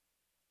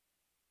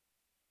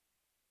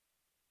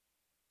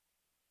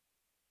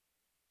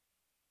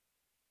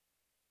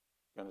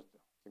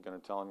 Going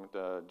to tell him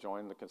to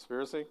join the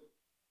conspiracy?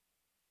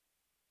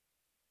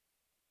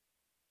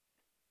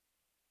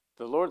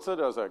 The Lord said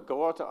to Isaiah,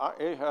 go out to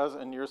Ahaz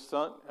and your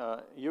son,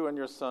 you and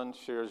your son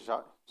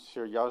Shear-Jashub,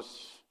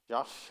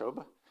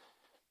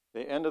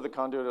 the end of the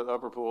conduit of the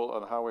upper pool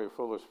on the highway of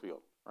Fuller's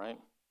Field, right?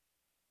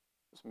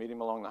 Just meet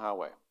him along the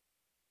highway.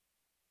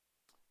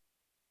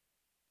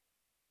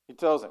 He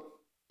tells him,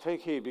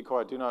 take heed, be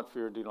quiet, do not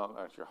fear, do not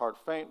let your heart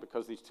faint,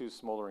 because these two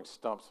smoldering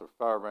stumps are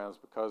firebrands,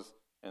 because,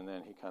 and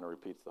then he kind of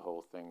repeats the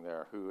whole thing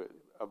there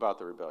about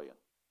the rebellion.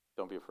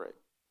 Don't be afraid.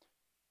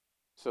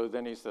 So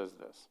then he says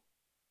this.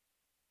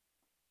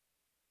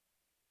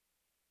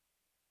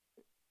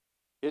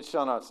 It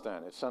shall not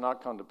stand. It shall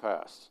not come to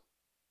pass.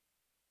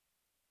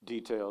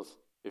 Details.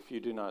 If you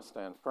do not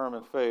stand firm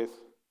in faith,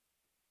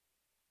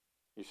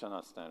 you shall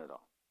not stand at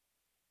all.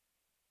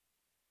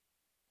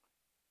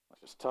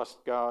 Let's just trust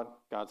God.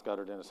 God's got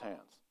it in his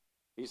hands.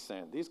 He's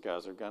saying, these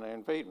guys are going to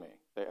invade me.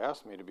 They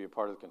asked me to be a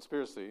part of the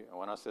conspiracy, and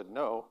when I said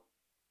no,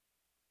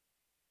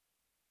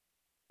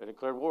 they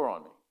declared war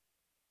on me.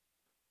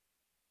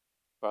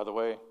 By the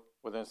way,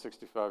 within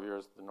 65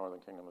 years, the northern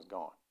kingdom is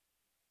gone.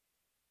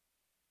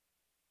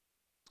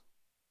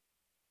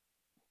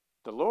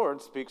 The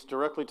Lord speaks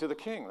directly to the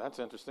king. That's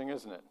interesting,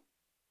 isn't it?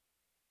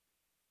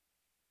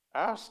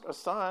 Ask a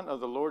sign of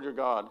the Lord your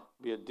God,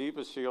 be it deep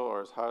as Sheol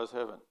or as high as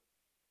heaven.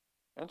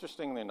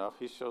 Interestingly enough,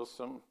 he shows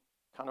some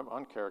kind of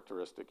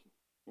uncharacteristic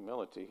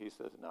humility. He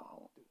says, no, I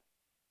won't do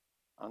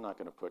that. I'm not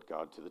going to put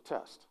God to the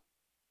test.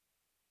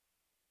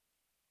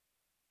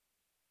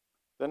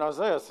 Then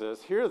Isaiah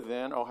says, hear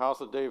then, O house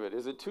of David,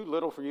 is it too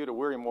little for you to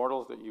weary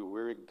mortals that you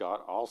weary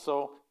God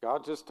also?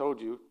 God just told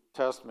you,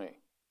 test me.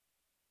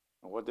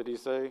 And what did he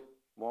say?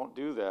 Won't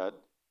do that.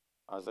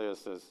 Isaiah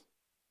says,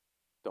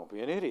 don't be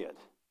an idiot.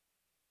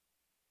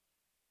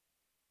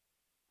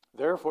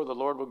 Therefore, the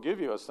Lord will give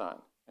you a sign.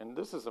 And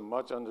this is a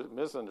much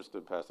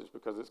misunderstood passage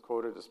because it's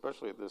quoted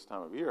especially at this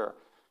time of year.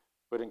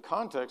 But in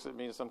context, it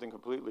means something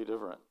completely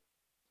different.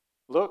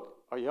 Look,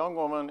 a young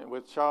woman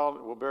with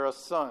child will bear a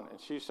son, and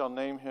she shall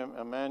name him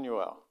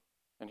Emmanuel.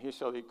 And he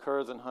shall eat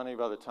curds and honey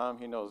by the time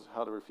he knows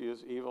how to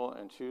refuse evil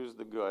and choose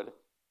the good,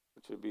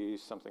 which would be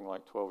something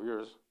like 12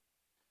 years.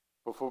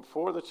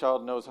 Before the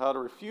child knows how to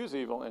refuse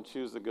evil and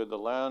choose the good, the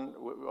land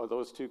of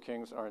those two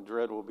kings are in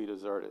dread will be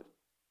deserted.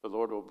 The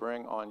Lord will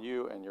bring on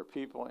you and your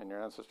people and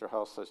your ancestor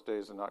house such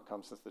days have not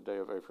come since the day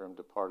of Ephraim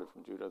departed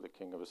from Judah, the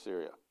king of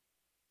Assyria.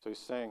 So he's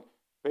saying,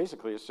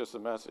 basically, it's just a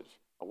message.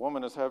 A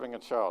woman is having a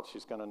child.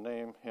 She's going to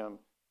name him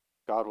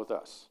God with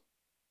us.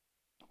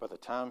 By the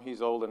time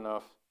he's old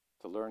enough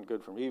to learn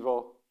good from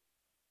evil,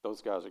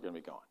 those guys are going to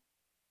be gone.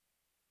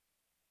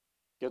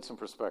 Get some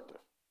perspective.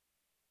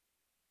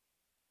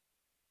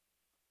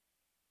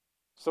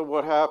 So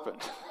what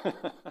happened?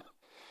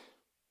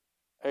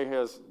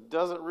 Ahaz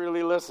doesn't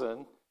really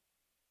listen.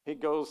 He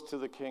goes to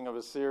the king of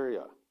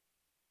Assyria.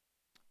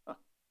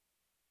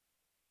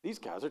 These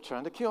guys are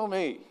trying to kill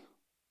me.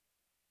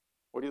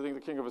 What do you think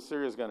the king of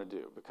Assyria is going to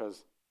do?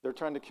 Because they're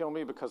trying to kill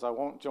me because I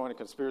won't join a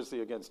conspiracy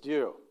against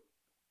you.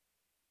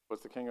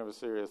 What's the king of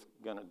Assyria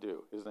going to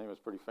do? His name is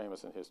pretty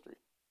famous in history.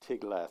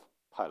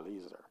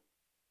 Tiglath-Pileser.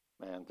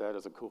 Man, that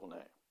is a cool name.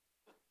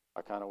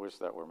 I kind of wish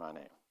that were my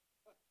name.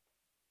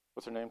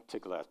 What's her name?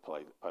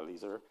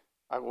 Tiglath-Pileser.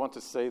 I want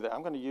to say that.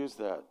 I'm going to use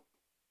that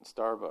in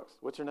Starbucks.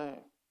 What's your name?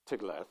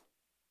 Tiglath.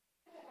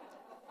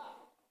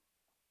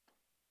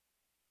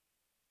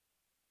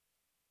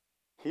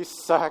 He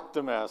sacked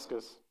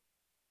Damascus,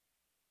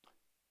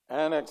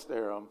 annexed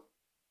Aram,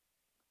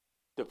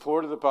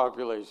 deported the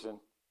population,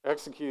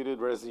 executed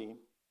Rezin,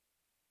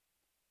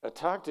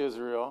 attacked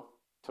Israel,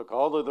 took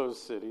all of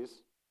those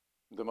cities.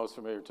 The most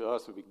familiar to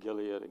us would be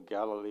Gilead and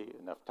Galilee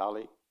and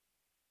Naphtali.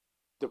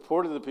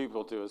 Deported the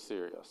people to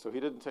Assyria. So he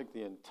didn't take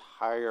the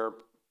entire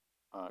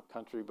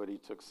country, but he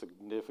took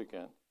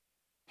significant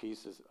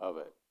pieces of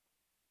it.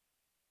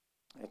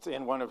 It's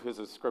in one of his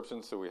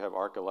inscriptions, so we have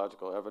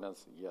archaeological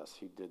evidence. Yes,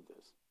 he did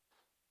this.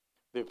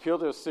 The appeal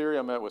to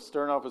Assyria met with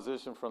stern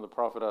opposition from the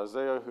prophet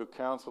Isaiah, who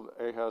counseled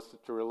Ahaz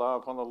to rely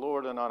upon the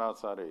Lord and not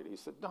outside aid. He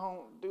said,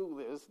 don't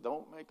do this.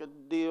 Don't make a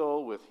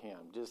deal with him.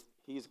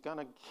 He's going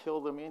to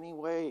kill them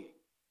anyway.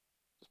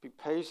 Just be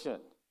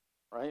patient,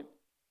 right?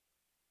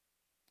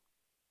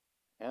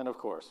 And, of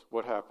course,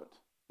 what happened?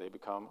 They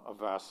become a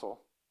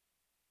vassal.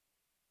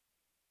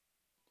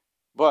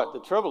 But the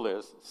trouble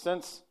is,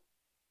 since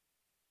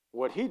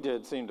what he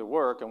did seemed to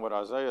work and what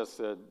Isaiah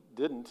said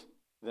didn't,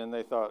 then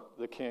they thought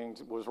the king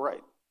was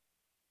right.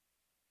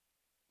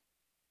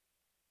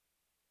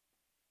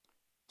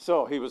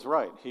 So he was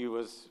right. He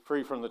was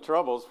free from the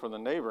troubles from the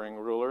neighboring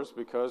rulers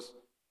because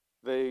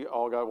they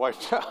all got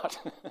wiped out.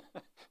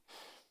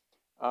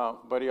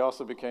 But he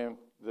also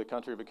the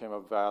country became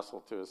a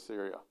vassal to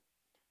Assyria.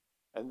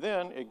 And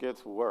then it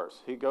gets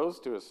worse. He goes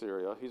to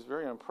Assyria. He's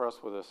very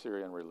impressed with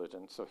Assyrian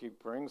religion, so he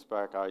brings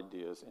back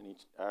ideas and he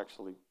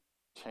actually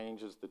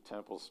changes the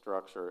temple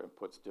structure and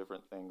puts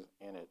different things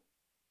in it.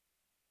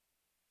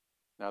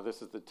 Now,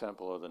 this is the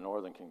temple of the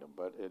northern kingdom,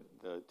 but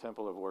the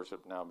temple of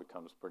worship now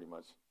becomes pretty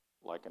much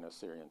like an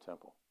Assyrian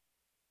temple.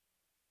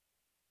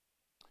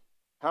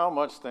 How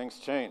much things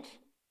change.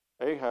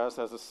 Ahaz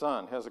has a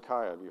son,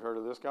 Hezekiah. Have you heard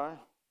of this guy?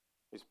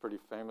 He's pretty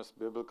famous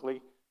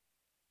biblically.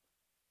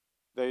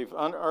 They've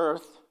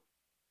unearthed,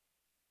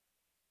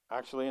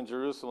 actually in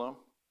Jerusalem,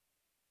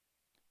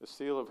 The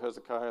seal of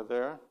Hezekiah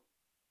there.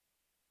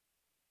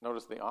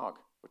 Notice the Ankh,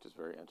 which is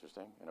very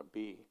interesting, and a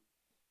B.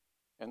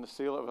 And the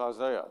seal of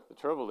Isaiah. The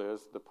trouble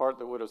is, the part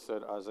that would have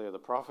said Isaiah the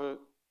prophet,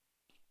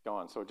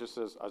 gone. So it just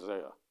says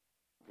Isaiah.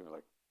 People are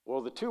like,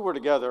 well, the two were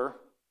together.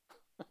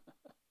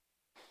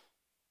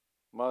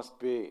 Must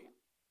be.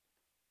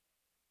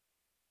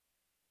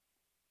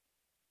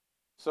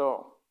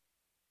 So,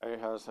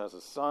 Ahaz has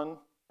a son,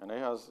 and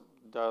Ahaz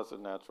dies a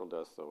natural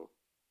death, so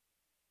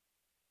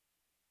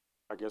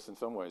I guess in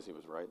some ways he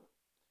was right.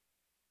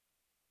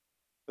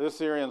 The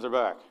Assyrians are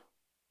back.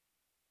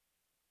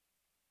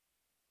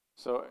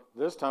 So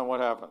this time what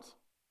happens?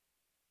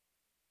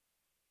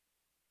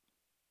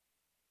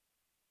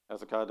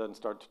 Hezekiah doesn't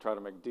start to try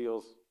to make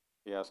deals.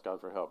 He asks God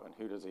for help. And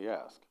who does he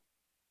ask?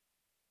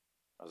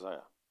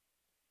 Isaiah.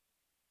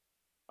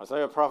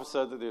 Isaiah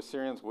prophesied that the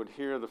Assyrians would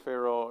hear the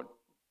Pharaoh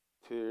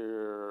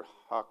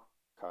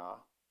Tirhakah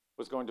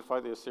was going to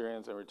fight the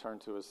Assyrians and return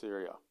to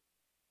Assyria.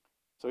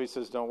 So he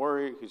says, don't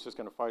worry, he's just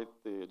going to fight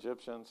the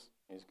Egyptians.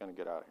 He's going to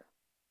get out of here.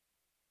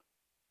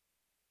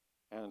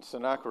 And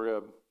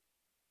Sennacherib,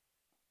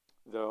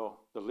 though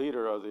the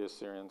leader of the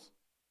Assyrians,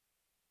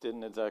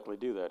 didn't exactly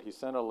do that. He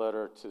sent a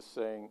letter to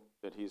saying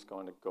that he's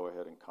going to go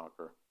ahead and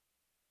conquer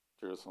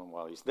Jerusalem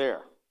while he's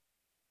there.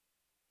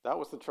 That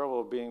was the trouble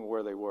of being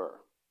where they were.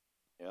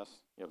 Yes,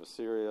 you have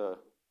Assyria,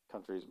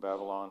 countries,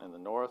 Babylon in the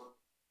north.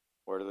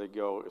 Where do they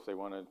go if they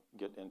want to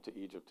get into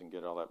Egypt and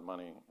get all that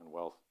money and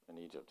wealth in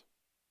Egypt?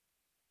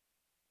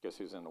 Guess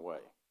who's in the way?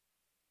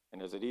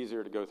 And is it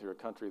easier to go through a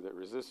country that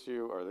resists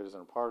you or that isn't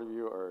a part of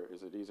you, or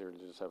is it easier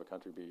to just have a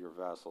country be your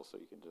vassal so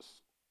you can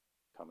just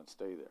come and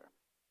stay there?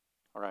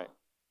 All right.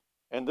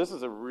 And this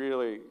is a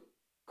really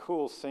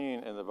cool scene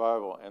in the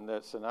Bible, and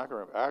that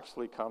Sennacherib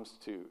actually comes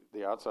to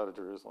the outside of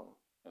Jerusalem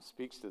and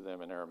speaks to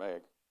them in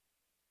Aramaic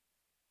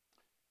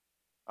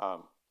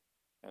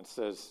and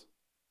says,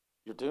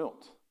 you're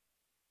doomed.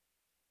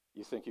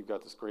 You think you've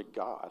got this great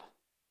God.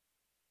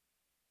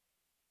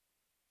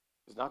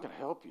 He's not going to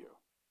help you.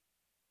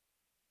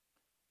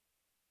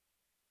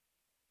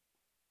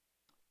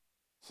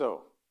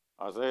 So,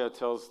 Isaiah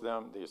tells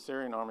them the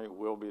Assyrian army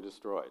will be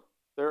destroyed.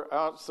 They're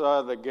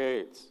outside the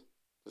gates.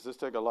 Does this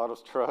take a lot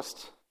of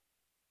trust?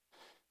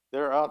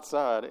 They're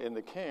outside, and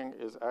the king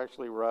is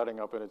actually riding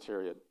up in a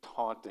chariot,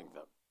 taunting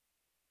them.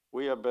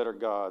 We have better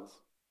gods.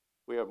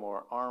 We have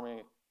more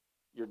army.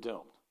 You're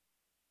doomed.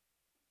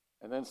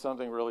 And then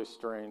something really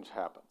strange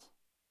happens.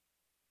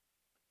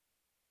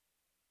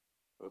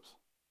 Oops,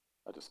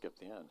 I just skipped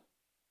the end.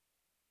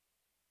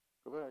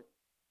 Go back.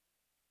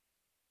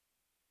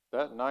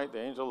 That night, the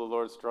angel of the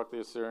Lord struck the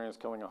Assyrians,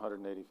 killing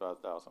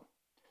 185,000.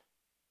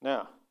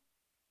 Now,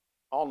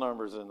 all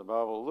numbers in the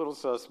Bible, a little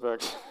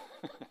suspect.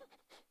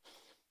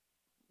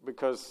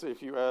 Because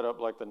if you add up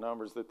like the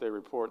numbers that they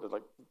report, that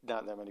like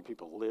not that many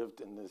people lived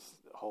in this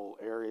whole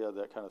area,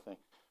 that kind of thing.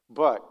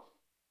 But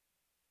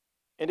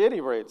at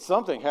any rate,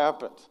 something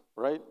happened,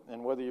 right?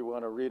 And whether you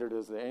want to read it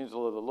as the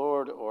angel of the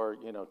Lord or,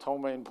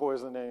 ptomaine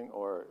poisoning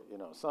or,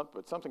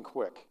 something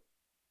quick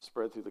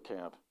spread through the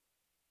camp.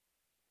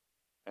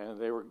 And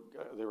they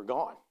were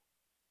gone.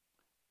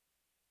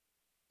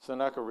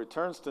 Sennacherib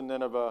returns to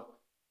Nineveh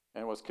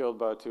and was killed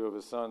by two of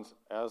his sons,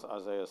 as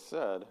Isaiah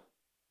said.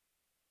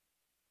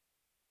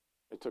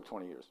 It took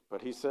 20 years,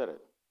 but he said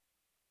it.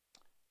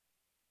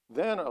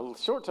 Then, a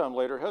short time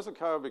later,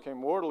 Hezekiah became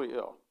mortally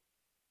ill.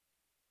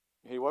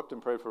 He wept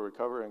and prayed for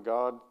recovery, and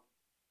God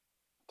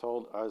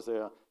told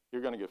Isaiah,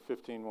 you're going to get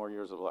 15 more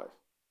years of life.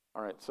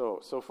 All right,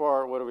 so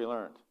far, what have we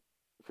learned?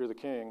 If you're the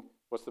king,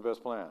 what's the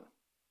best plan?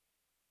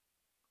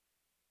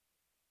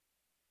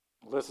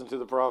 Listen to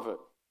the prophet.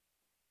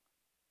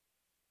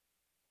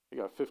 You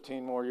got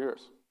 15 more years.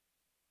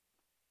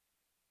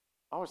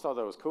 I always thought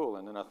that was cool,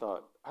 and then I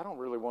thought, I don't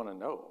really want to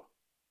know.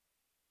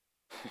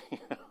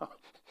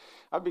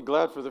 I'd be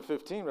glad for the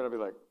 15, but I'd be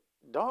like,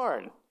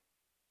 darn.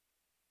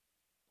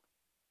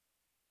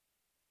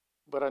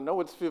 But I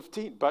know it's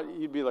 15. But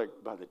you'd be like,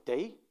 by the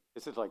date?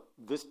 Is it like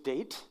this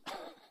date?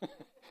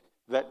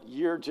 That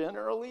year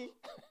generally?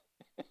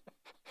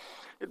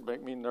 It'd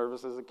make me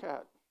nervous as a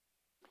cat.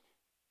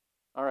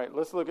 All right,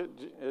 let's look at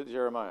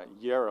Jeremiah.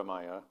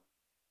 Jeremiah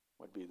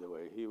would be the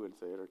way he would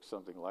say it, or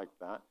something like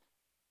that.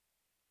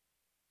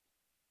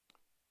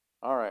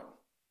 All right.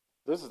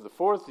 This is the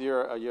fourth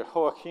year of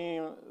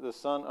Jehoiakim, the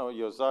son of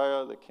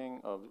Josiah, the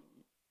king of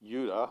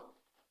Judah.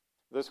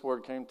 This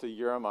word came to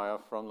Jeremiah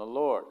from the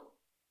Lord.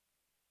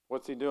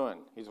 What's he doing?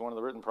 He's one of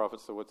the written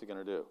prophets, so what's he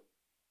going to do?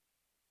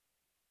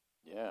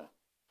 Yeah.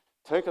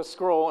 Take a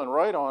scroll and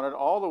write on it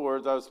all the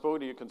words I have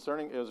spoken to you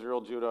concerning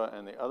Israel, Judah,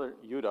 and the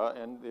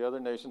other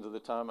nations of the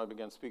time I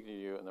began speaking to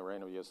you in the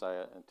reign of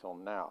Josiah until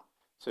now.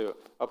 So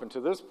up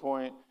until this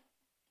point,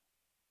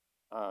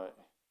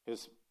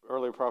 his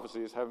earlier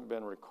prophecies haven't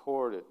been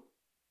recorded.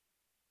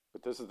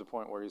 But this is the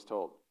point where he's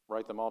told,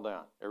 write them all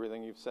down,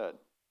 everything you've said.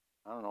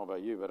 I don't know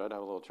about you, but I'd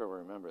have a little trouble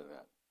remembering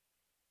that.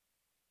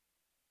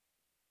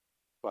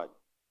 But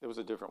it was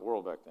a different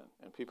world back then,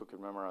 and people could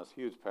memorize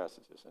huge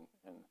passages.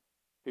 And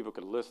people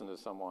could listen to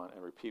someone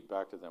and repeat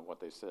back to them what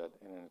they said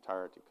in an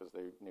entirety because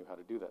they knew how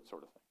to do that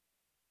sort of thing.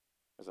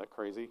 Is that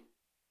crazy?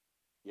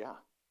 Yeah.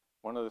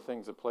 One of the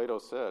things that Plato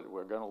said,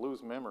 we're going to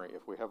lose memory.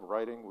 If we have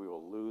writing, we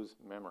will lose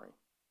memory.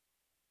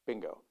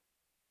 Bingo.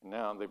 And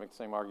now they make the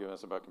same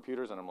arguments about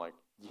computers, and I'm like,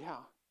 yeah.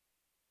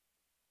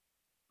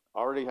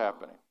 Already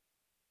happening.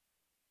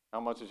 How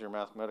much is your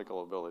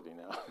mathematical ability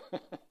now?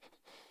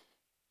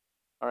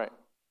 All right.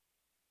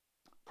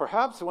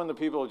 Perhaps when the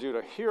people of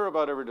Judah hear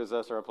about every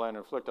disaster I plan to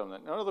inflict on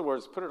them, in other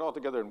words, put it all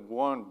together in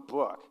one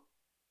book.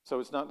 So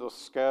it's not those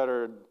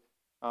scattered,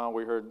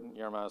 we heard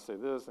Jeremiah say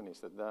this and he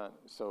said that.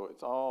 So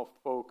it's all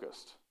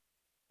focused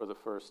for the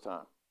first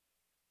time.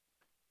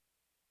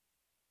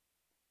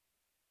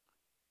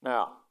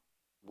 Now,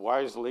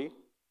 wisely,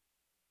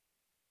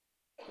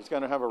 he's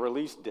going to have a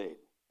release date.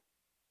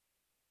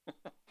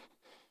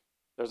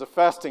 There's a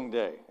fasting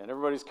day, and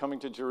everybody's coming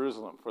to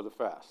Jerusalem for the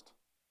fast.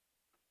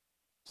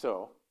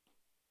 So,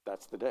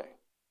 that's the day.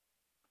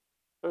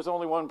 There's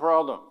only one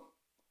problem.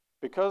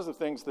 Because of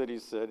things that he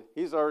said,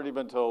 he's already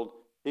been told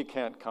he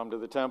can't come to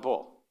the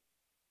temple.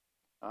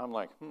 I'm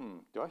like,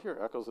 do I hear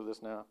echoes of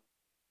this now?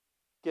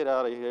 Get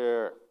out of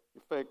here.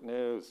 You're fake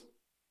news.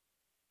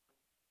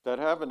 That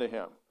happened to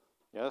him.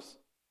 Yes?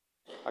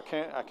 I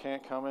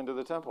can't come into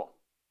the temple.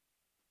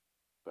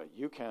 But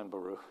you can,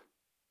 Baruch.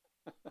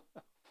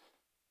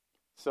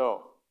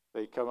 So,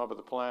 they come up with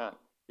a plan.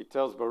 He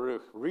tells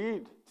Baruch,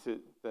 read to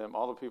them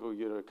all the people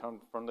you have come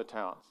from the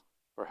towns.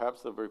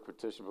 Perhaps they'll bring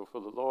petition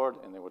before the Lord,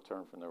 and they will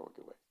turn from their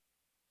wicked ways.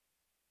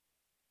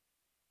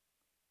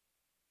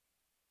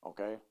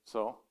 Okay,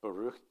 so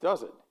Baruch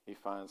does it. He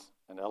finds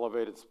an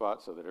elevated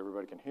spot so that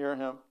everybody can hear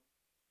him.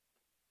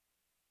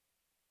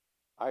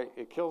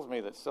 It kills me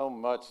that so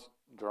much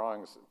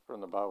drawings from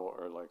the Bible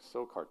are like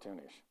so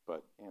cartoonish,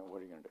 but what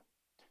are you going to do?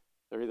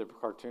 They're either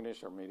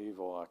cartoonish or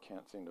medieval. I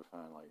can't seem to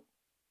find like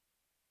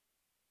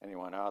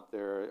anyone out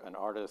there, an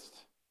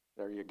artist.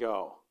 There you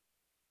go.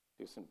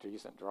 Do some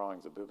decent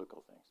drawings of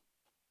biblical things.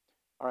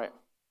 All right.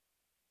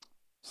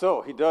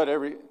 So he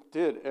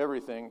did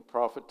everything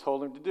prophet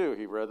told him to do.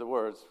 He read the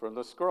words from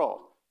the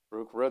scroll.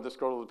 Baruch read the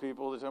scroll to the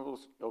people of the temple.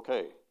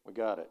 Okay, we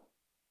got it.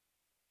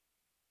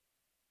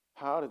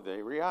 How did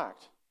they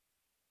react?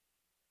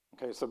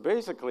 Okay, so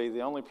basically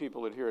the only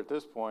people that hear at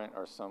this point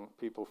are some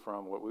people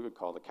from what we would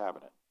call the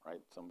cabinet,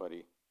 right?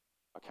 Somebody,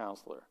 a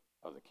counselor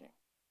of the king.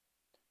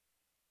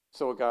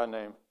 So a guy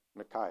named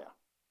Micaiah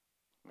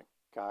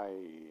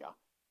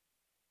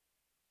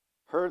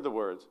heard the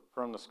words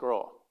from the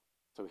scroll.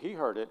 So he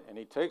heard it, and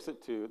he takes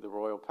it to the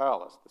royal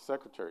palace, the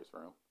secretary's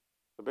room.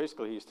 So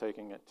basically he's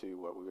taking it to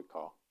what we would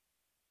call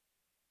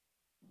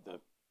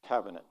the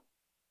cabinet.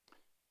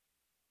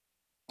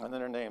 And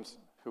then it names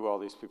who all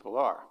these people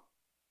are.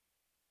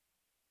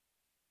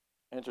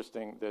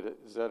 Interesting that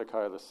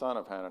Zedekiah, the son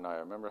of Hananiah.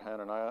 Remember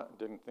Hananiah?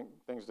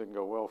 Things didn't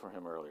go well for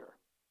him earlier.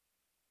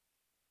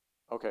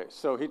 Okay,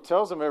 so he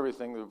tells them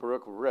everything that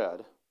Baruch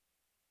read.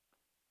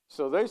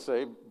 So they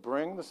say,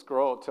 bring the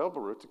scroll, tell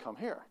Baruch to come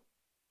here.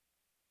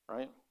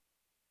 Right?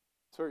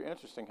 It's very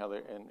interesting how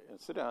and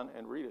sit down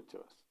and read it to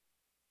us.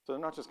 So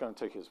they're not just going to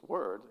take his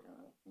word.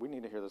 We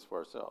need to hear this for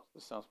ourselves.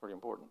 This sounds pretty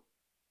important.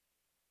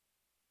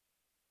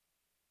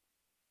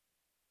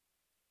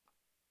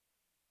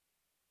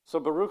 So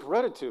Baruch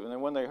read it to them,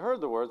 and when they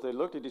heard the words, they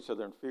looked at each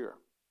other in fear.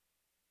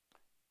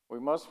 We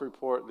must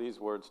report these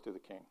words to the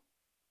king.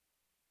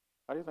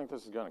 How do you think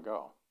this is going to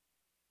go?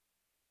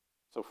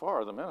 So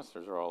far, the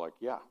ministers are all like,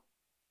 yeah,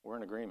 we're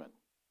in agreement.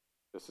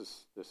 This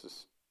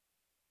is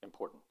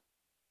important.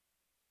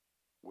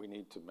 We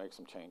need to make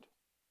some changes.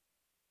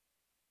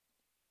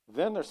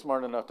 Then they're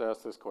smart enough to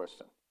ask this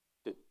question.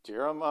 Did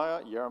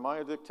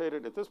Jeremiah dictate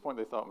it? At this point,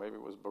 they thought maybe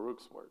it was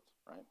Baruch's words,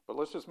 right? But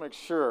let's just make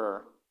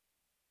sure.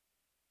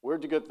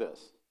 Where'd you get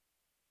this?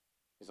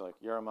 He's like,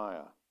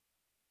 Jeremiah.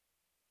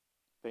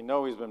 They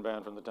know he's been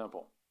banned from the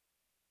temple.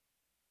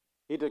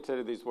 He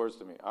dictated these words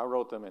to me. I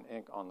wrote them in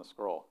ink on the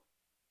scroll.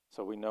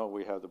 So we know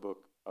we have the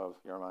book of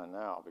Jeremiah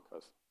now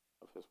because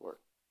of his word.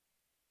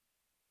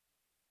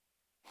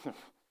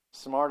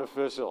 Smart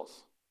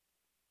officials.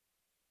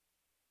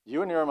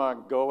 You and Jeremiah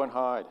go and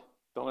hide.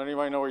 Don't let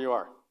anybody know where you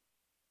are.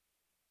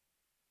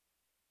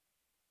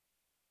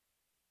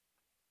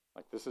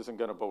 Like, this isn't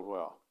going to bode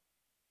well.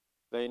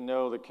 They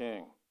know the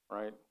king,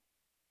 right?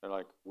 They're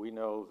like, we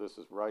know this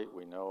is right.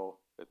 We know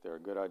that there are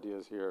good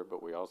ideas here,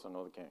 but we also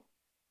know the king.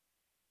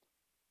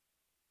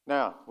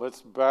 Now,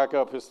 let's back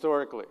up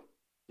historically.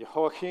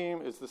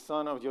 Jehoiakim is the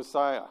son of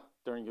Josiah.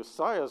 During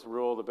Josiah's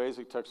rule, the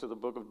basic text of the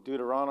book of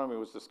Deuteronomy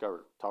was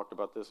discovered. Talked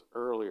about this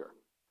earlier.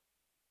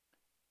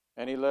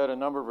 And he led a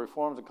number of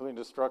reforms, including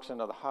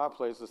destruction of the high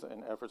places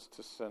and efforts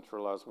to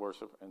centralize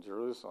worship in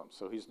Jerusalem.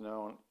 So he's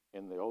known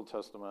in the Old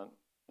Testament,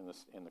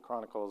 in the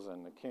Chronicles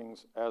and the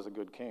Kings, as a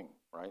good king,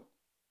 right?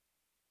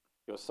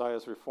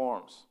 Josiah's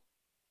reforms.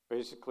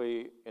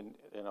 Basically,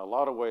 in a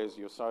lot of ways,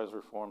 Josiah's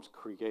reforms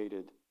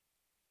created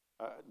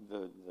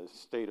the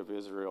state of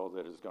Israel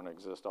that is going to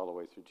exist all the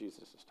way through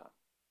Jesus' time.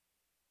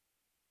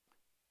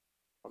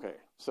 Okay,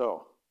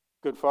 so,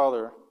 good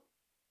father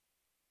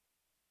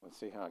Let's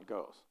see how it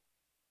goes.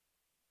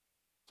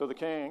 So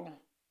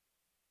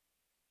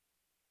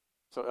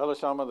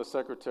Elishama, the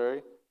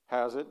secretary,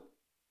 has it.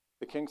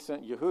 The king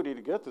sent Yehudi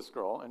to get the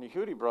scroll, and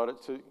Yehudi brought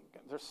it to...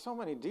 There's so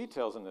many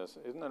details in this.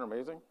 Isn't that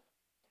amazing?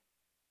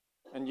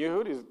 And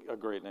Yehudi's a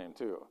great name,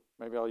 too.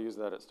 Maybe I'll use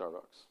that at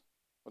Starbucks.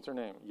 What's her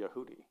name?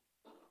 Yehudi.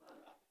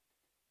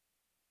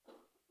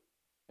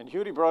 And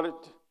Yehudi brought it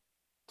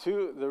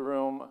to the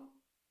room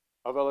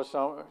of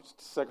Elishama's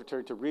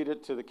secretary to read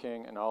it to the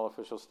king and all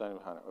officials standing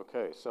behind it.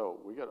 Okay, so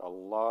we got a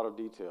lot of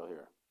detail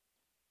here.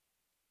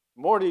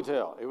 More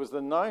detail. It was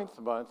the 9th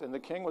month, and the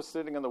king was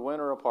sitting in the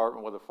winter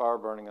apartment with a fire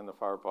burning in the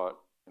fire pot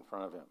in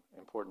front of him.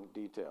 Important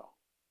detail.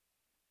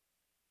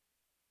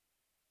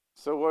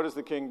 So what does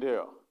the king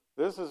do?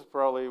 This is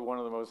probably one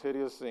of the most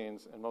hideous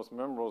scenes and most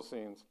memorable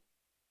scenes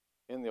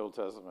in the Old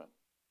Testament.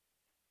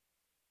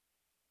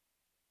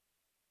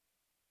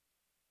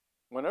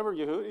 Whenever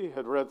Yehudi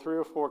had read 3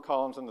 or 4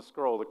 columns in the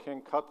scroll, the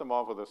king cut them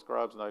off with a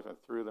scribe's knife and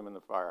threw them in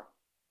the fire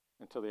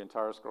until the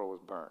entire scroll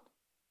was burned.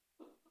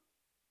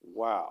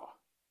 Wow.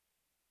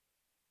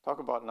 Talk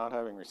about not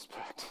having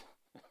respect.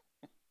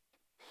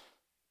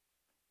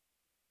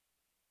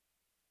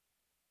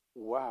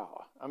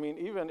 Wow. I mean,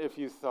 even if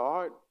you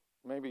thought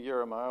maybe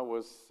Jeremiah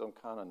was some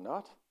kind of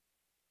nut,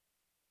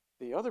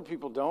 the other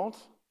people don't,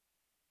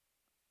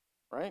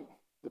 right?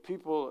 The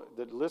people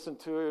that listened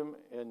to him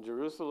in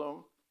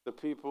Jerusalem, the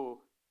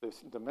people,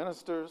 the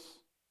ministers,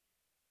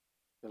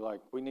 they're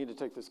like, we need to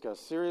take this guy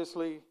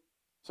seriously.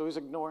 So he's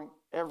ignoring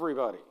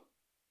everybody.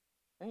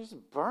 And he's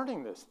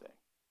burning this thing.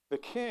 The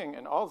king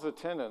and all his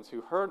attendants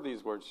who heard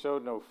these words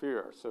showed no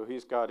fear. So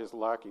he's got his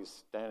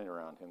lackeys standing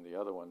around him. The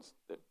other ones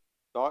that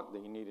thought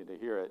that he needed to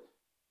hear it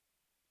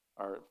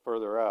are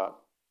further out.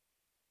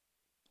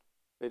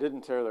 They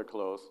didn't tear their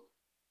clothes.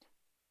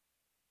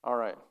 All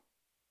right.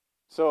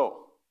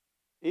 So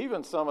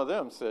even some of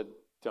them said,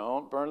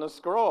 don't burn the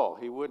scroll.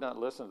 He would not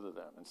listen to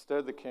them.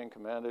 Instead, the king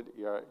commanded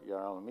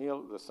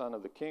Yerahmeel, the son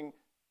of the king,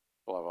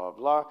 blah, blah,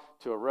 blah,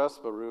 to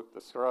arrest Baruch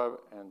the scribe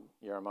and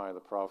Jeremiah the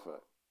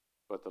prophet.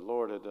 But the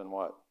Lord had done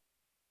what?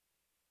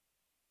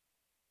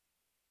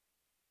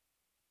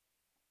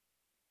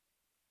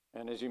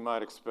 And as you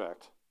might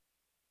expect,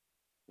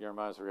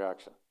 Jeremiah's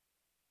reaction.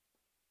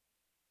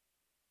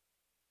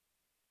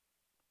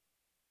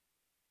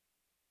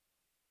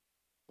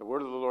 The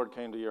word of the Lord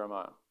came to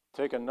Jeremiah.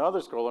 Take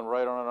another scroll and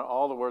write on it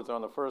all the words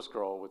on the first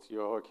scroll, which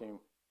Jehoiakim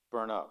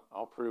burned up.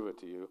 I'll prove it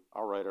to you.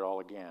 I'll write it all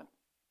again.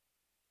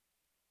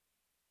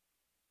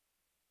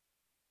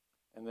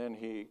 And then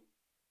he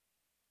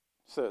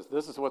says,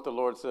 this is what the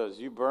Lord says.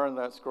 You burned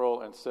that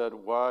scroll and said,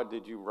 why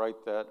did you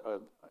write that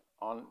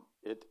on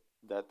it,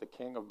 that the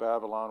king of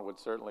Babylon would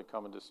certainly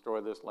come and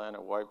destroy this land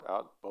and wipe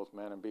out both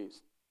man and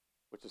beast,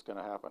 which is going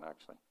to happen,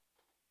 actually.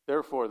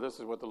 Therefore, this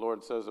is what the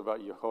Lord says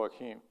about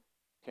Jehoiakim,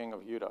 king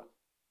of Judah.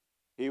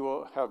 He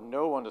will have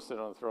no one to sit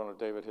on the throne of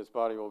David. His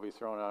body will be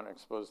thrown out and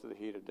exposed to the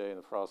heat of day and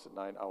the frost at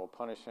night. I will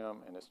punish him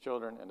and his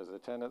children and his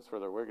attendants for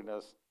their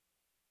wickedness.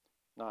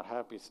 Not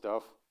happy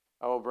stuff.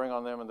 I will bring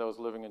on them and those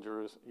living in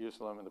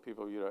Jerusalem and the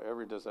people of Judah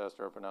every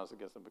disaster I pronounce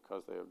against them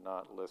because they have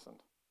not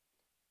listened.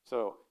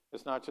 So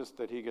it's not just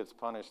that he gets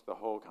punished, the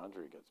whole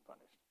country gets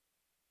punished.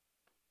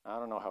 I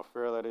don't know how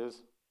fair that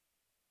is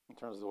in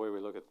terms of the way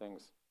we look at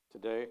things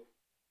today,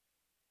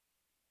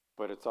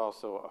 but it's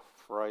also a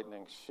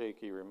frightening,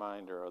 shaky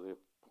reminder of the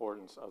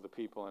importance of the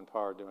people in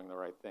power doing the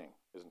right thing,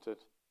 isn't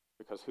it?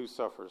 Because who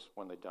suffers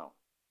when they don't?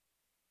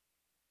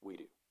 We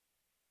do.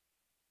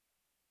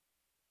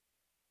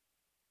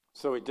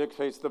 So he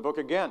dictates the book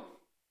again.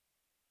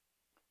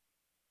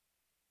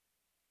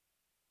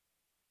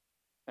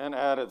 And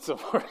added some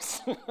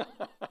words.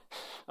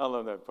 I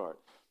love that part.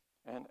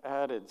 And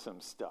added some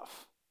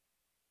stuff.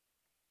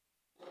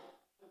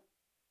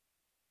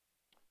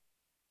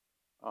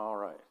 All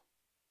right.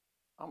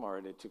 I'm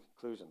already at 2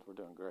 conclusions. We're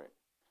doing great.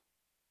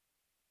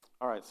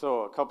 All right,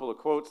 so a couple of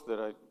quotes that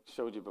I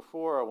showed you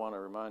before I want to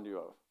remind you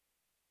of.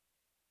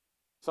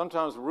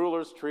 Sometimes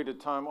rulers treated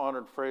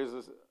time-honored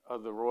phrases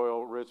of the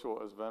royal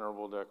ritual as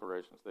venerable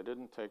decorations. They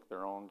didn't take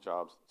their own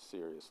jobs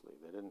seriously.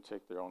 They didn't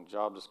take their own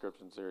job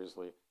description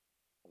seriously,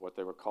 what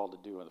they were called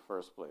to do in the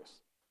first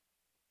place.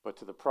 But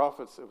to the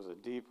prophets, it was a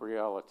deep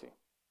reality.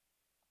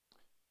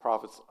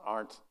 Prophets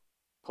aren't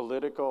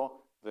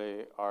political.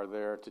 They are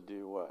there to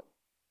do what?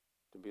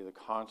 To be the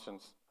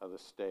conscience of the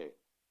state.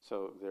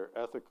 So they're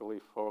ethically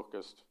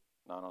focused,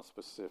 not on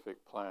specific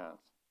plans.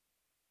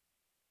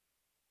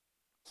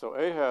 So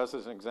Ahaz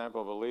is an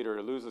example of a leader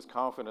who loses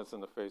confidence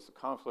in the face of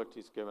conflict.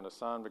 He's given a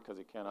son because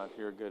he cannot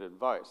hear good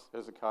advice.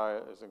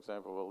 Hezekiah is an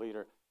example of a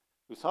leader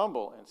who's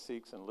humble and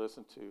seeks and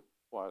listens to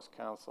wise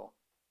counsel.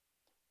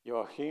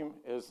 Joachim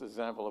is an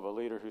example of a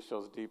leader who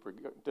shows deep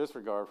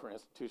disregard for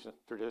institutions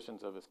and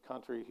traditions of his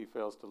country. He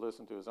fails to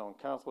listen to his own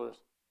counselors.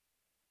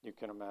 You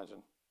can imagine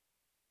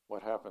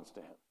what happens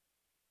to him.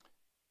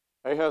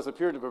 Ahaz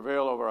appeared to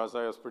prevail over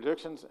Isaiah's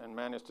predictions and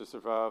managed to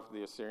survive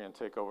the Assyrian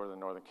takeover of the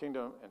northern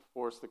kingdom and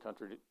forced the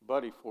country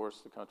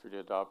to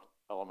adopt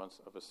elements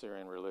of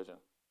Assyrian religion.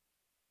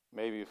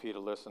 Maybe if he'd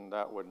have listened,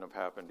 that wouldn't have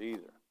happened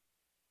either.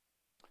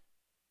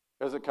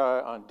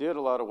 Hezekiah undid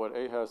a lot of what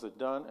Ahaz had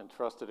done and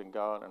trusted in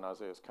God, and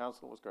Isaiah's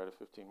counsel was granted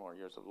 15 more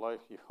years of life.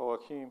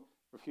 Jehoiakim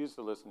refused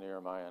to listen to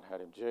Jeremiah and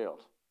had him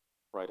jailed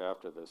right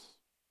after the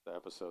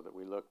episode that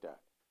we looked at.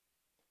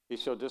 He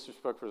showed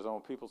disrespect for his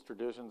own people's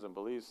traditions and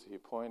beliefs.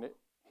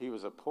 He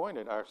was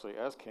appointed actually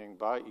as king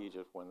by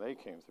Egypt when they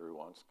came through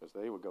once, because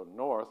they would go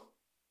north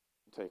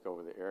and take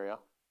over the area.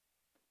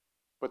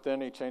 But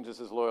then he changes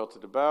his loyalty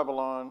to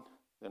Babylon,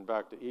 then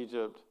back to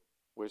Egypt,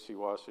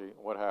 wishy-washy.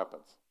 What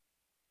happens?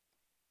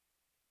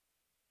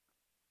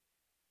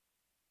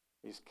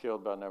 He's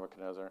killed by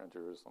Nebuchadnezzar and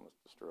Jerusalem is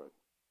destroyed.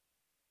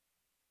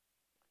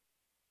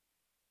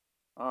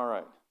 All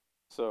right,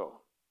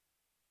 so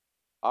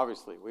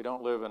obviously we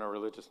don't live in a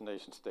religious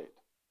nation state.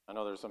 I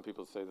know there's some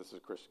people that say this is a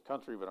Christian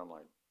country, but I'm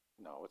like,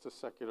 no, it's a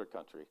secular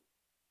country.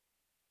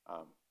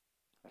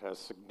 It has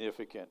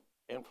significant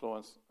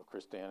influence of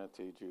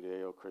Christianity,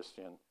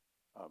 Judeo-Christian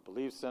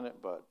beliefs in it,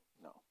 but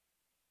no.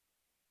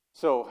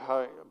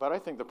 But I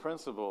think the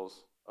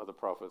principles of the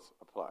prophets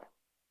apply.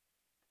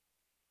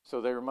 So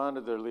they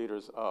reminded their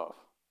leaders of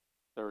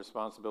their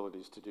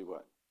responsibilities to do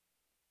what?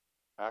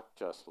 Act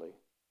justly,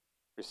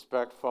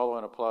 respect, follow,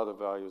 and apply the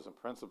values and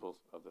principles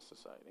of the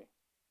society,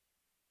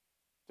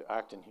 to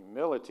act in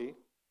humility,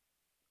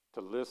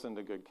 to listen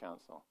to good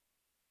counsel,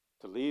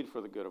 to lead for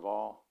the good of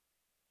all,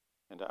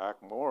 and to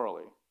act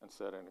morally and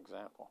set an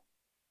example.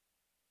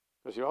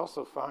 Because you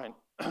also find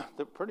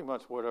that pretty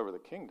much whatever the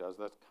king does,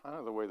 that's kind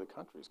of the way the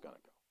country's going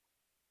to go.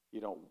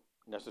 You don't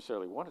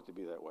necessarily want it to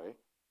be that way,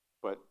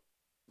 but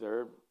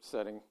they're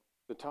setting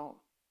the tone,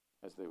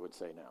 as they would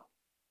say now.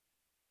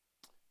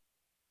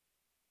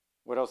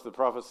 What else did the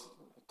prophets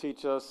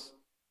teach us?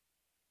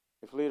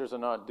 If leaders are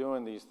not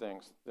doing these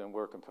things, then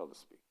we're compelled to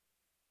speak.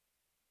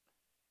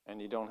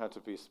 And you don't have to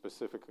be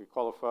specifically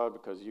qualified,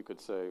 because you could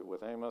say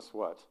with Amos,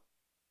 what?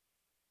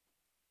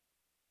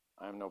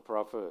 I'm no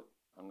prophet.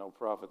 I'm no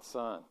prophet's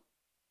son.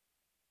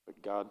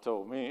 But God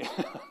told me.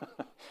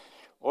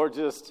 Or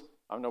just,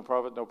 I'm no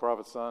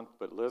prophet's son,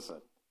 but listen.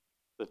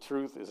 The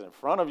truth is in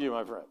front of you,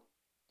 my friend.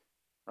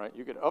 Right?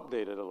 You could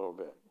update it a little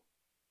bit.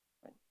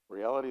 Right?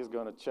 Reality is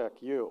going to check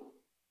you.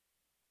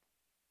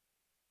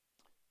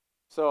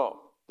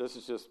 So, this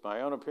is just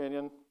my own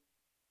opinion.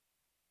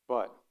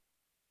 But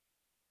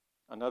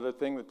another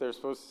thing that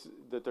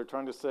they're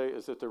trying to say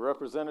is that the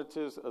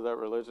representatives of that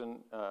religion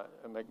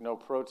make no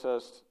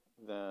protest,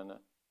 then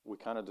we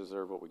kind of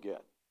deserve what we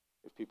get.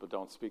 If people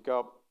don't speak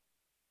up,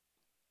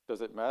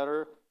 does it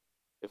matter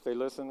if they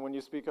listen when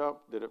you speak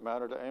up? Did it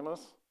matter to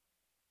Amos?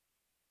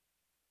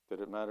 Did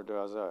it matter to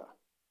Isaiah?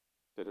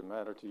 Did it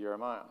matter to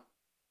Jeremiah?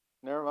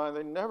 Nehemiah,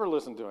 they never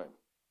listened to him.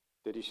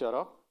 Did he shut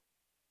up?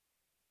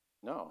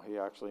 No, he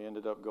actually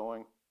ended up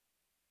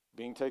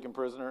being taken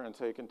prisoner and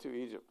taken to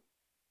Egypt.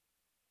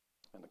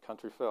 And the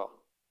country fell.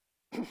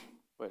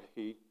 But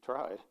he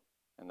tried,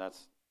 and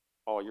that's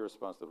all your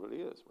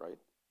responsibility is, right?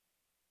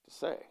 To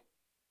say,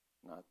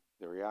 not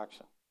the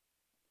reaction.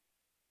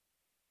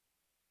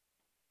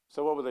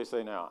 So what would they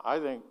say now? I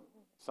think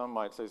some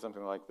might say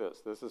something like this.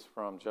 This is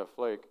from Jeff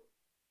Flake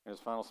in his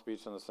final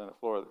speech on the Senate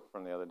floor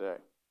from the other day.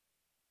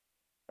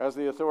 As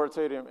the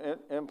authoritative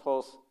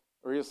impulse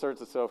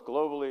reasserts itself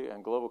globally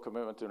and global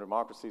commitment to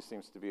democracy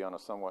seems to be on a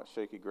somewhat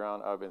shaky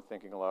ground, I've been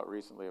thinking a lot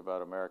recently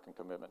about American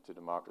commitment to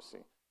democracy,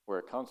 where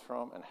it comes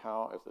from and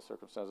how, if the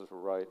circumstances were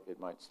right, it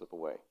might slip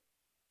away.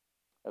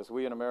 As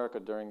we in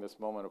America, during this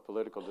moment of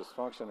political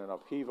dysfunction and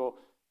upheaval,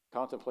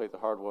 contemplate the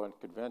hard-won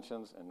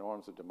conventions and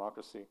norms of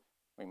democracy,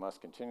 we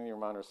must continually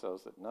remind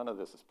ourselves that none of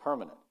this is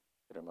permanent,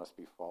 that it must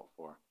be fought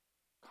for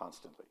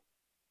constantly.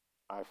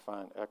 I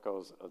find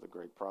echoes of the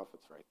great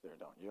prophets right there,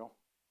 don't you?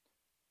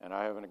 And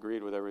I haven't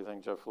agreed with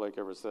everything Jeff Flake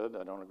ever said.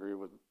 I don't agree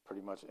with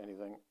pretty much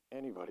anything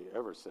anybody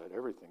ever said,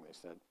 everything they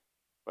said.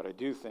 But I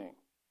do think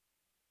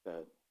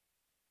that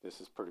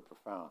this is pretty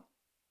profound.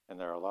 And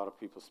there are a lot of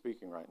people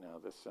speaking right now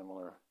this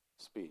similar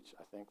speech.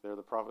 I think they're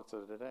the prophets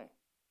of today.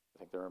 I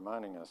think they're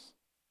reminding us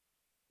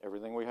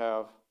everything we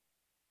have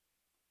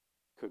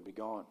could be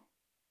gone.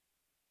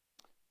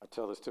 I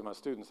tell this to my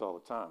students all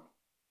the time.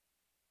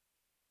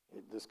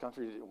 This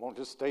country won't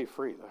just stay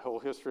free. The whole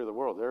history of the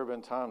world, there have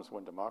been times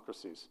when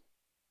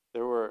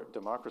there were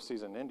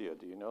democracies in India.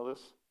 Do you know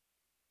this?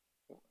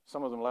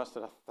 Some of them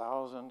lasted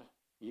 1,000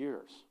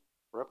 years.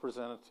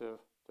 Representative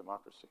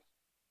democracies.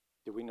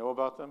 Did we know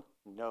about them?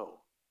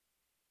 No.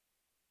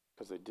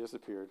 Because they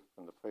disappeared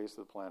from the face of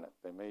the planet.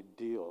 They made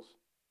deals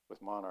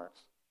with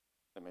monarchs.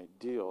 They made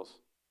deals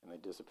and they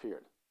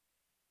disappeared.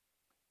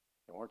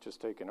 They weren't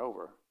just taken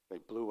over. They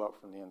blew up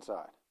from the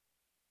inside.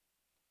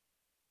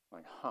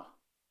 Like,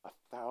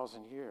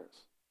 1,000 years.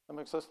 That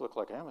makes us look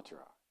like amateur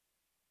hour.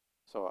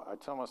 So I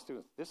tell my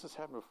students, this has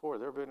happened before.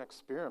 There have been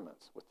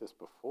experiments with this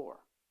before.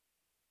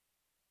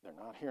 They're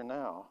not here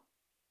now.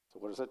 So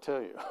what does that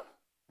tell you?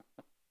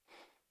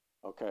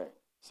 Okay,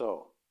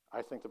 so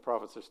I think the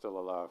prophets are still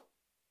alive.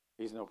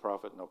 He's no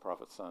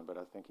prophet's son, but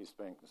I think he's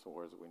speaking some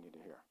words that we need to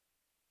hear.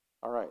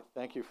 All right,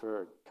 thank you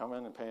for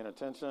coming and paying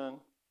attention.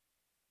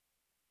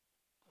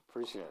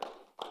 Appreciate it.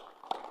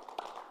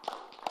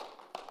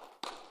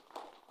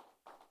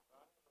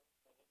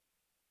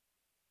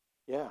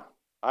 Yeah,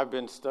 I've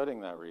been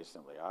studying that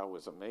recently. I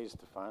was amazed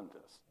to find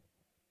this.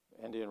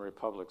 Indian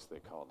republics, they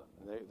called them.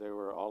 They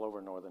were all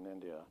over northern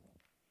India.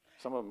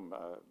 Some of them,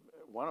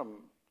 one of them,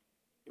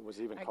 it was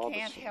even called the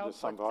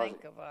Sambhaji.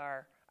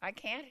 I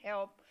can't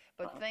help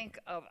but think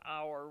of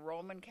our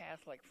Roman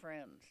Catholic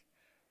friends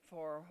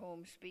for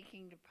whom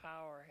speaking to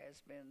power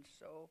has been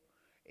so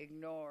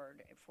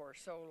ignored for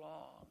so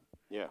long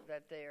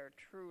that they are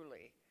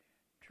truly,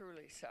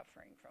 truly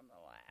suffering from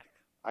the lack.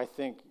 I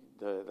think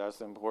that's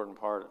the important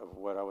part of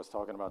what I was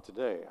talking about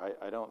today.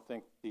 I don't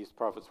think these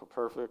prophets were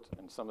perfect,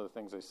 and some of the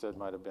things they said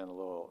might have been a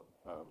little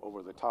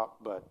over the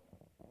top, but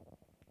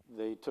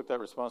they took that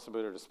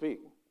responsibility to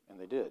speak, and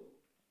they did,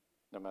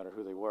 no matter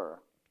who they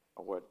were,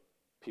 or what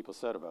people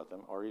said about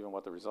them, or even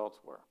what the results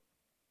were.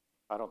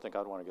 I don't think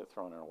I'd want to get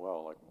thrown in a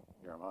well like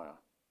Jeremiah.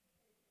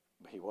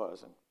 He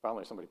was, and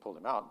finally somebody pulled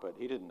him out, but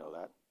he didn't know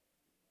that.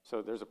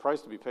 So there's a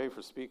price to be paid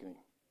for speaking,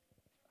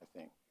 I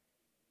think.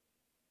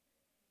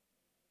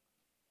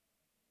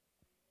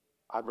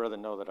 I'd rather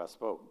know that I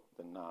spoke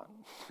than not.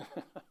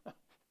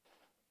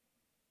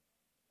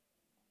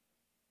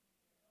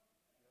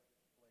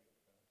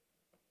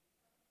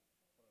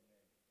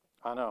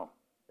 I know.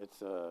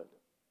 It's,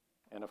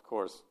 and of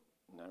course,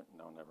 no,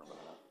 never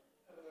mind.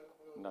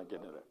 I'm not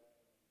getting to that.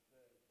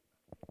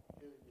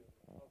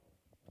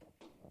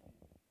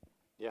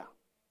 Yeah.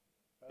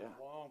 That was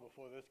long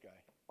before this guy.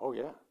 Oh,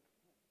 yeah.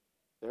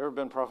 There have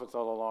been prophets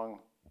all along,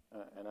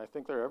 and I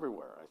think they're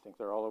everywhere. I think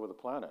they're all over the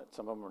planet.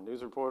 Some of them are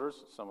news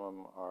reporters. Some of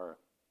them are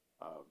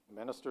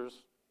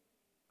ministers.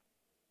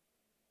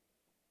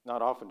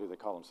 Not often do they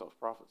call themselves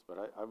prophets,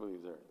 but I believe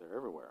they're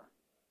everywhere.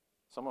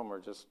 Some of them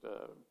are just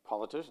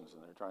politicians,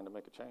 and they're trying to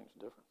make a change, a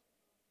difference.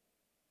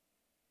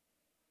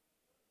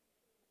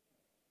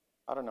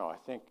 I don't know. I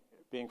think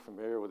being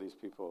familiar with these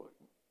people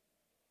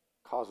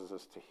causes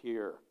us to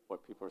hear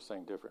what people are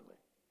saying differently.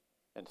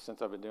 And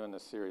since I've been doing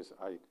this series,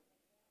 I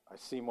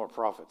see more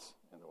prophets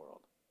in the world.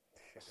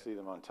 I see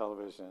them on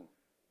television.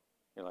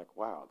 You're like,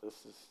 wow,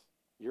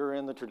 you're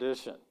in the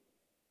tradition.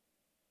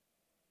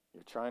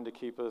 You're trying to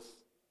keep us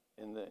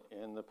in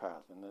the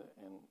path,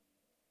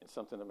 in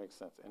something that makes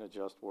sense, in a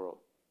just world.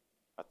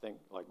 I think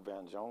like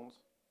Van Jones,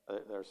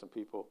 there are some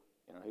people,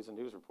 he's a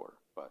news reporter,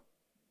 but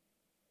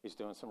he's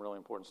doing some really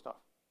important stuff.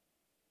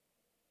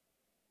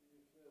 You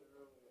said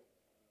earlier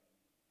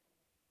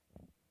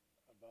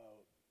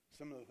about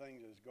some of the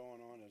things that's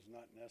going on is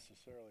not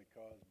necessarily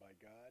caused by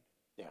God.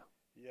 Yeah.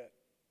 Yet,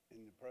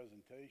 in the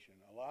presentation,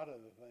 a lot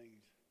of the things,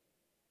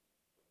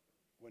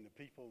 when the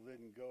people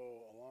didn't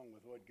go along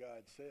with what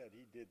God said,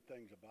 he did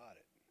things about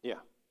it. Yeah,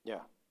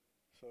 yeah.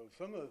 So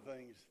some of the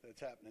things that's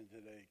happening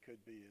today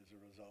could be as a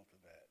result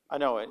of that. I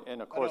know,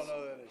 and of course,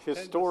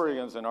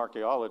 historians and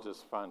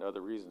archaeologists find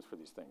other reasons for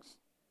these things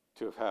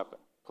to have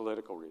happened,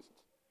 political reasons.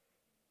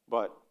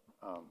 But,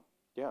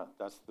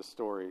 that's the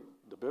story.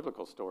 The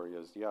biblical story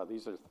is,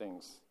 these are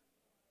things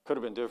could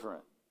have been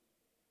different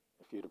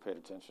if you'd have paid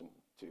attention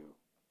to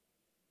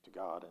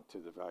God and to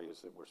the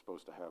values that we're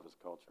supposed to have as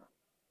a culture.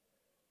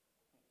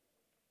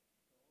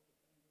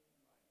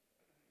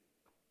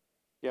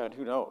 Yeah, and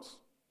who knows?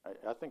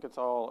 I think it's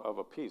all of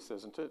a piece,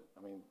 isn't it?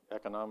 I mean,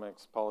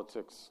 economics,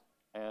 politics,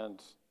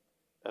 and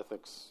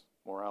ethics,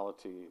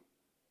 morality,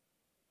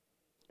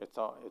 it's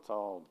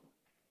all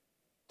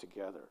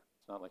together.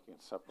 It's not like you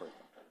can separate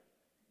them.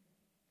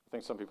 I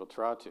think some people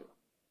try to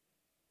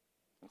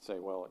and say,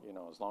 well,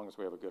 as long as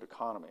we have a good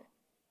economy.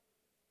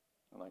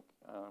 I'm like,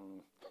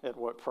 at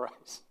what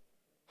price?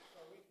 So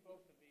are we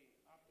supposed to be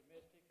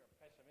optimistic or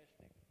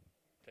pessimistic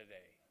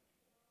today?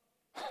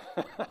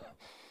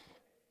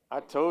 I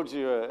told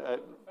you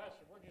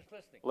Professor, we're just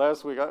listening.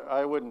 Last week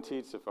I wouldn't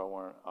teach if I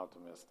weren't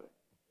optimistic.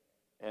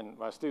 And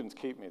my students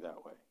keep me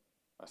that way.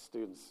 My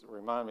students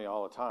remind me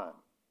all the time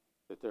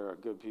that there are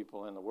good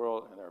people in the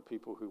world and there are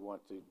people who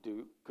want to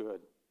do good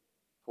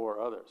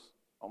for others.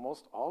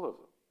 Almost all of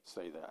them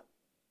say that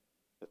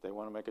they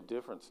want to make a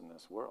difference in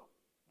this world.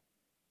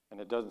 And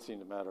it doesn't seem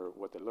to matter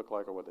what they look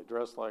like or what they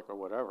dress like or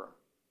whatever.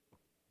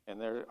 And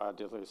they're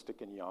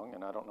idealistic and young,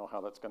 and I don't know how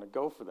that's going to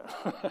go for them.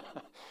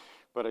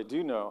 But I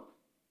do know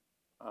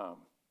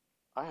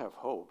I have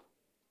hope.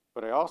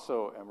 But I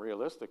also am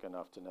realistic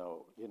enough to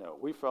know,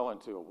 we fell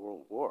into a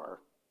world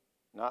war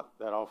not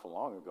that awful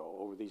long ago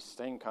over these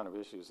same kind of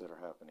issues that are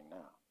happening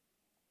now.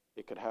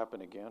 It could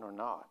happen again or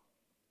not.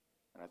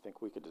 And I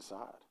think we could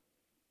decide.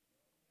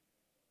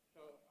 So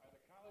are the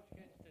college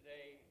kids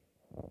today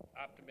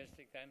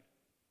optimistic then?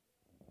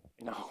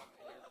 No.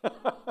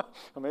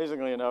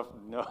 Amazingly enough,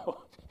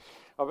 no.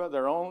 About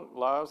their own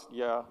lives,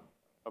 yeah.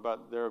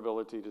 About their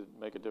ability to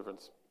make a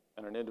difference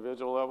at an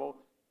individual level.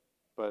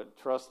 But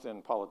trust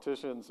in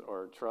politicians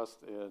or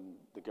trust in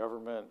the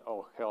government,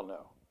 oh, hell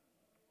no.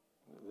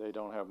 They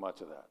don't have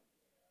much of that.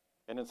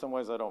 And in some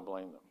ways, I don't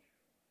blame them.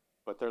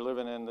 But they're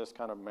living in this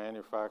kind of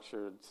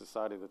manufactured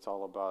society that's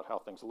all about how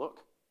things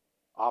look.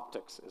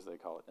 Optics, as they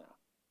call it now.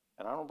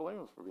 And I don't blame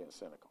them for being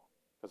cynical.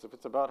 Because if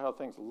it's about how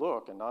things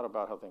look and not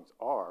about how things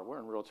are, we're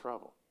in real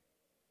trouble,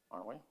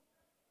 aren't we?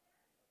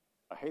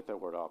 I hate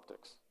that word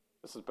optics.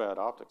 this is bad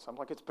optics. I'm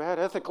like, it's bad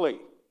ethically.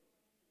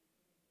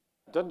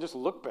 It doesn't just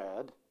look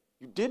bad.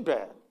 You did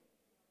bad.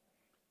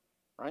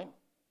 Right?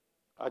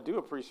 I do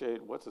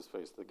appreciate, what's his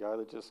face, the guy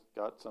that just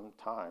got some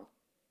time,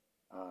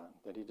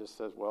 that he just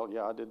says, well,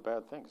 yeah, I did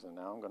bad things, and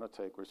now I'm going to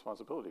take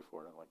responsibility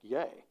for it. I'm like,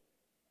 yay.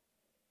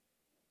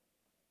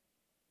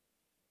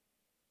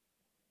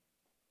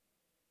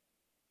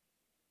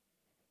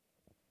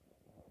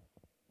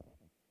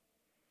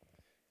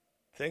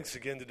 Thanks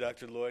again to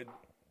Dr. Lloyd.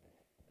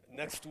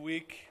 Next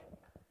week,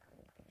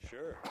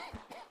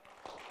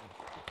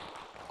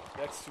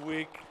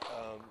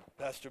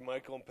 Pastor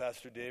Michael and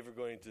Pastor Dave are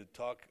going to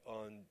talk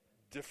on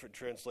different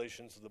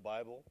translations of the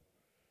Bible,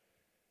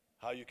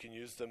 how you can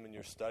use them in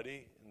your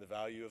study, and the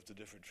value of the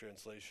different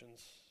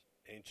translations,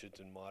 ancient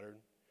and modern.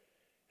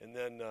 And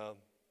then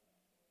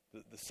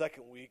the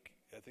second week,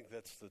 I think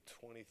that's the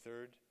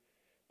 23rd,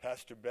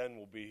 Pastor Ben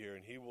will be here,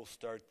 and he will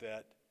start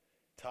that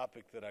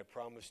topic that I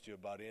promised you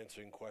about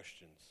answering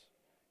questions,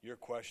 your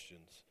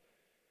questions.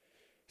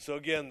 So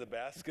again, the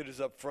basket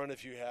is up front.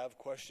 If you have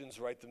questions,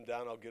 write them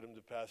down. I'll get them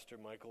to Pastor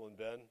Michael and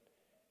Ben.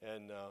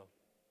 And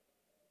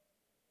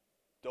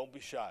don't be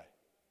shy.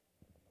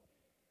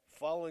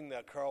 Following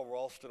that, Carl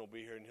Ralston will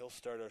be here, and he'll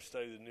start our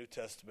study of the New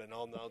Testament.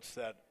 I'll announce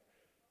that,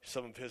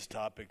 some of his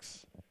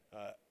topics,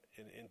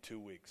 in 2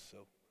 weeks.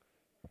 So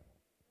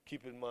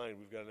keep in mind,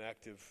 we've got an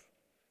active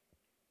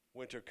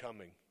winter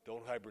coming.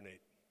 Don't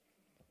hibernate.